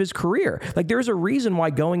phase of his career. Like, there's a reason why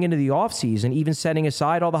going into the offseason, even setting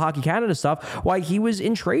aside all the Hockey Canada stuff, why he was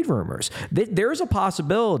in trade rumors. There's a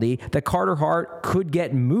possibility that Carter Hart could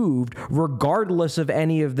get moved regardless of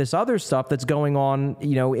any of this other stuff that's going on,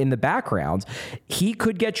 you know, in the background. He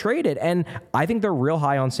could get traded. And I think they're real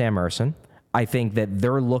high on Sam Ersson. I think that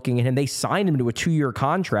they're looking at him. They signed him to a 2-year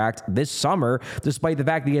contract this summer, despite the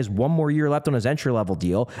fact that he has 1 more year left on his entry-level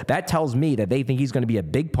deal. That tells me that they think he's going to be a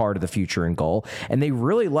big part of the future in goal. And they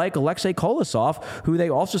really like Alexei Kolosov, who they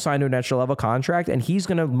also signed to an entry-level contract, and he's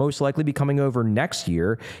going to most likely be coming over next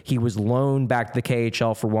year. He was loaned back to the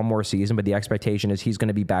KHL for 1 more season, but the expectation is he's going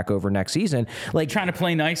to be back over next season. Like, trying to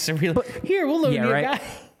play nice. Here, we'll load you a guy.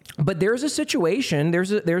 But there's a situation,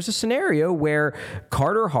 there's a scenario where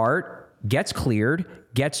Carter Hart gets cleared,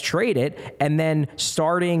 gets traded, and then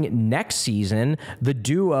starting next season, the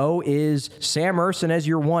duo is Sam Ersson as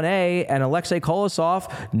your 1A and Alexei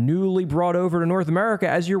Kolosov, newly brought over to North America,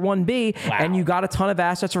 as your 1B, and you got a ton of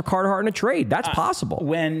assets for Carter Hart in a trade. That's possible.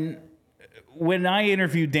 When I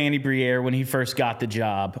interviewed Danny Briere when he first got the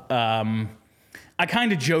job, I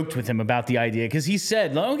kind of joked with him about the idea because he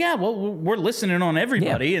said, oh, yeah, well, we're listening on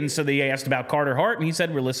everybody. Yeah. And so they asked about Carter Hart, and he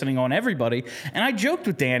said, we're listening on everybody. And I joked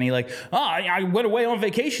with Danny, like, oh, I went away on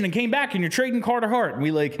vacation and came back, and you're trading Carter Hart. And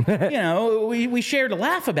we, like, we shared a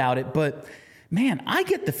laugh about it. But, man, I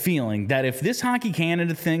get the feeling that if this Hockey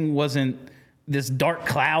Canada thing wasn't this dark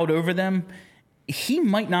cloud over them, he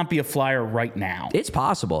might not be a Flyer right now. It's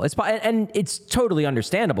possible. And it's totally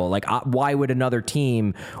understandable. Like, why would another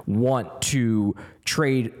team want to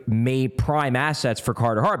trade prime assets for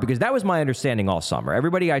Carter Hart? Because that was my understanding all summer.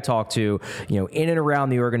 Everybody I talked to, in and around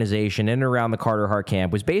the organization, in and around the Carter Hart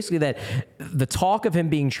camp, was basically that the talk of him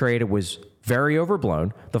being traded was very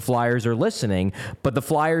overblown. The Flyers are listening, but the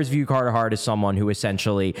Flyers view Carter Hart as someone who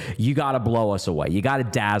essentially, you got to blow us away. You got to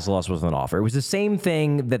dazzle us with an offer. It was the same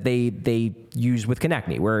thing that they used with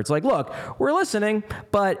Konechny, where it's like, look, we're listening,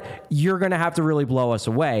 but you're going to have to really blow us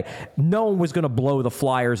away. No one was going to blow the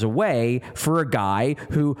Flyers away for a guy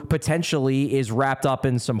who potentially is wrapped up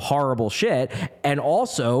in some horrible shit and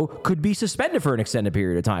also could be suspended for an extended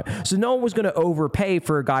period of time. So no one was going to overpay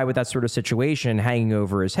for a guy with that sort of situation hanging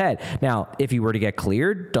over his head. Now, if he were to get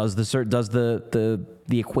cleared, does the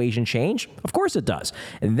equation change? Of course it does.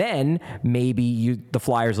 And then maybe the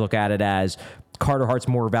Flyers look at it as Carter Hart's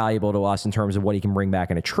more valuable to us in terms of what he can bring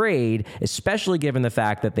back in a trade, especially given the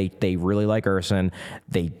fact that they really like Ersson.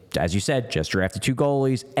 They, as you said, just drafted 2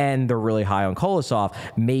 goalies, and they're really high on Kolosov.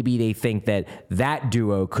 Maybe they think that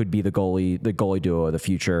duo could be the goalie duo of the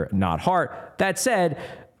future, not Hart. That said,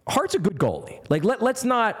 Hart's a good goalie. Like, let's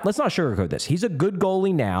not sugarcoat this. He's a good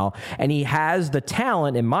goalie now, and he has the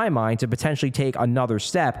talent, in my mind, to potentially take another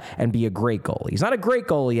step and be a great goalie. He's not a great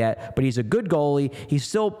goalie yet, but he's a good goalie. He's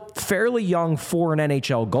still fairly young for an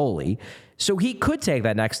NHL goalie, so he could take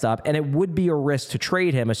that next step, and it would be a risk to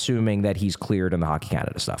trade him, assuming that he's cleared in the Hockey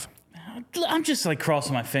Canada stuff. I'm just, like,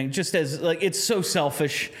 crossing my fingers, just as, like, it's so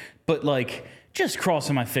selfish, but, like, just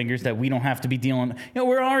crossing my fingers that we don't have to be dealing.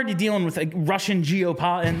 We're already dealing with Russian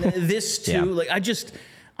geopolitics and this too. Yeah. Like,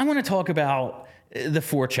 I want to talk about the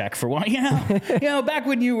forecheck for one. Back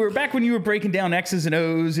when you were breaking down X's and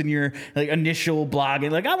O's in your initial blogging.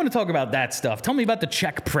 Like, I want to talk about that stuff. Tell me about the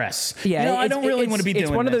check press. Yeah, I don't really want to be doing.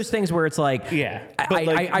 It's one of those things where it's like, yeah. But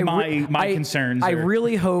my concerns. I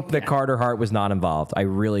really hope that Carter Hart was not involved. I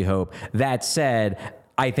really hope. That said,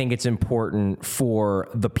 I think it's important for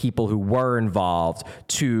the people who were involved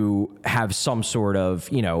to have some sort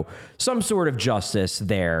of justice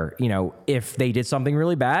there. If they did something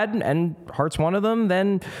really bad and Hart's one of them,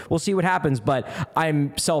 then we'll see what happens. But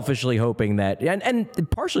I'm selfishly hoping that, and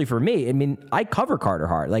partially for me, I mean, I cover Carter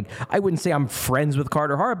Hart. Like, I wouldn't say I'm friends with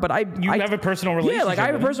Carter Hart, but I have a personal relationship. Yeah, like I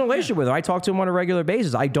have a personal relationship with him. I talk to him on a regular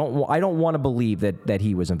basis. I don't want to believe that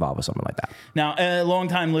he was involved with something like that. Now,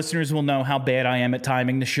 longtime listeners will know how bad I am at times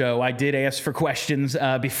timing the show. I did ask for questions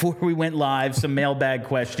before we went live, some mailbag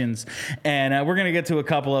questions, and we're going to get to a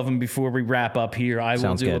couple of them before we wrap up here. I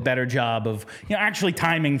will do a better job of actually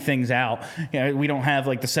timing things out. We don't have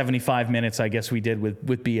like the 75 minutes I guess we did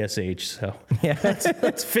with BSH, so yeah.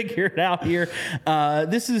 let's figure it out here.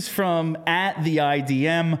 This is from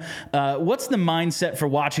 @the_IDM. What's the mindset for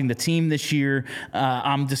watching the team this year?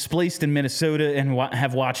 I'm displaced in Minnesota and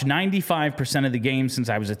have watched 95% of the games since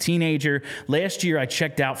I was a teenager. Last year, I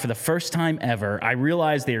checked out for the first time ever. I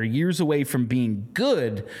realized they are years away from being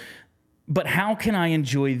good, but how can I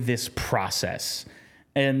enjoy this process?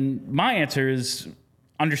 And my answer is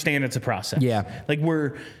understand it's a process. Yeah. Like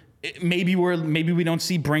maybe we don't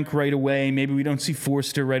see Brink right away. Maybe we don't see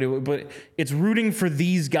Forster right away, but it's rooting for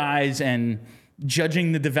these guys and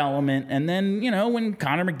judging the development. And then, when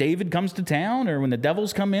Connor McDavid comes to town or when the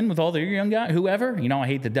Devils come in with all their young guys, whoever, I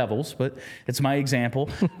hate the Devils, but it's my example.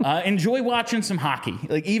 Enjoy watching some hockey.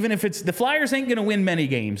 Like, even if it's the Flyers ain't going to win many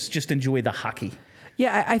games, just enjoy the hockey.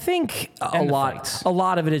 Yeah, I think a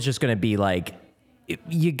lot of it is just going to be like,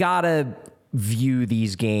 you got to view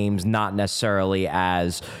these games not necessarily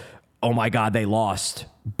as, oh my God, they lost,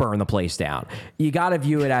 burn the place down. You got to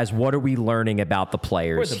view it as, what are we learning about the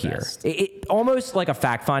players here? It almost like a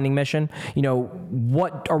fact-finding mission.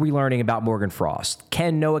 What are we learning about Morgan Frost?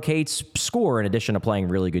 Can Noah Cates score in addition to playing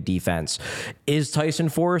really good defense? Is Tyson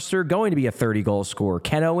Forrester going to be a 30-goal scorer?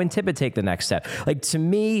 Can Owen Tippett take the next step? Like, to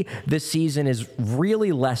me, this season is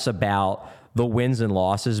really less about the wins and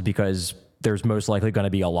losses, because there's most likely going to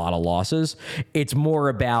be a lot of losses. It's more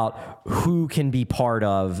about who can be part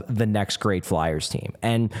of the next great Flyers team.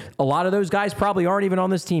 And a lot of those guys probably aren't even on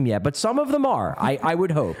this team yet, but some of them are. I would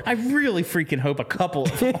hope. I really freaking hope a couple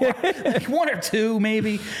of them are. Like one or two,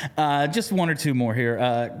 maybe. Just one or two more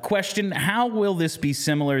here. Question, how will this be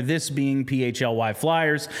similar, this being PHLY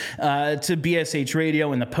Flyers, to BSH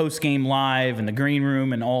Radio and the post-game live and the green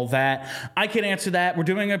room and all that? I can answer that. We're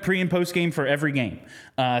doing a pre- and post-game for every game.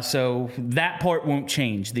 So that part won't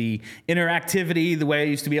change. The interactivity, the way I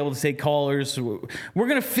used to be able to take callers, we're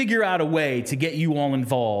going to figure out a way to get you all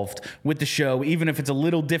involved with the show, even if it's a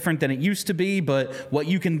little different than it used to be. But what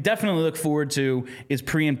you can definitely look forward to is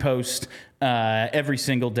pre and post every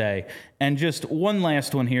single day. And just one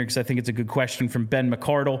last one here, because I think it's a good question from Ben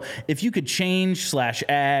McCardle. If you could change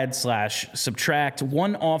 /add /subtract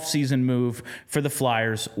one offseason move for the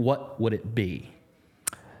Flyers, what would it be?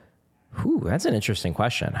 Ooh, that's an interesting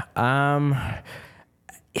question.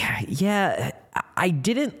 Yeah, I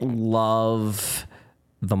didn't love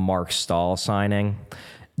the Mark Stahl signing,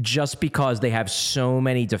 just because they have so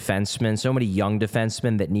many defensemen, so many young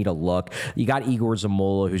defensemen that need a look. You got Igor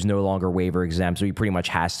Zamola, who's no longer waiver exempt, so he pretty much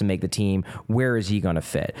has to make the team. Where is he going to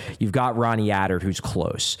fit? You've got Ronnie Attard, who's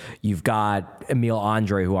close. You've got Emil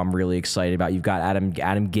Andre, who I'm really excited about. You've got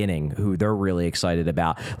Adam Ginning, who they're really excited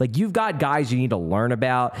about. Like, you've got guys you need to learn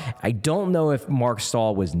about. I don't know if Mark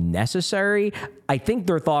Stahl was necessary. I think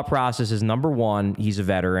their thought process is, number one, he's a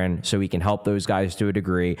veteran, so he can help those guys to a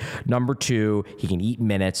degree. Number two, he can eat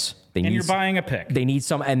minutes. You're buying a pick. They need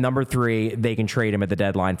some. And number three, they can trade him at the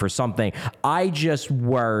deadline for something. I just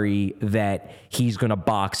worry that he's going to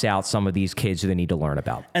box out some of these kids who they need to learn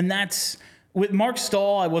about. And that's... With Mark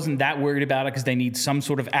Stahl, I wasn't that worried about it because they need some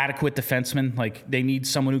sort of adequate defenseman. Like, they need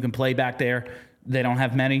someone who can play back there. They don't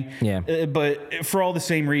have many. Yeah. But for all the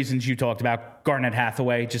same reasons you talked about, Garnett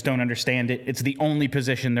Hathaway, just don't understand it. It's the only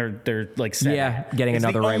position they're like set. Yeah, getting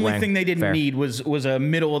another right wing. The only thing they didn't need was a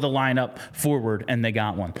middle of the lineup forward, and they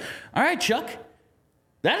got one. All right, Chuck.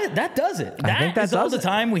 That does it. That is all the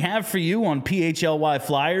time we have for you on PHLY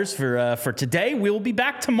Flyers for today. We'll be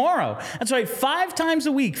back tomorrow. That's right, 5 times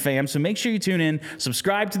a week, fam. So make sure you tune in,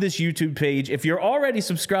 subscribe to this YouTube page. If you're already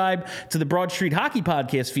subscribed to the Broad Street Hockey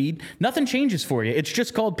Podcast feed, nothing changes for you. It's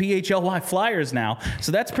just called PHLY Flyers now.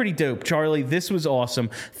 So that's pretty dope. Charlie, this was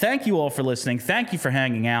awesome. Thank you all for listening. Thank you for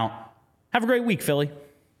hanging out. Have a great week, Philly.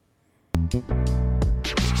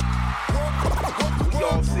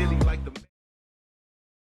 Y'all silly.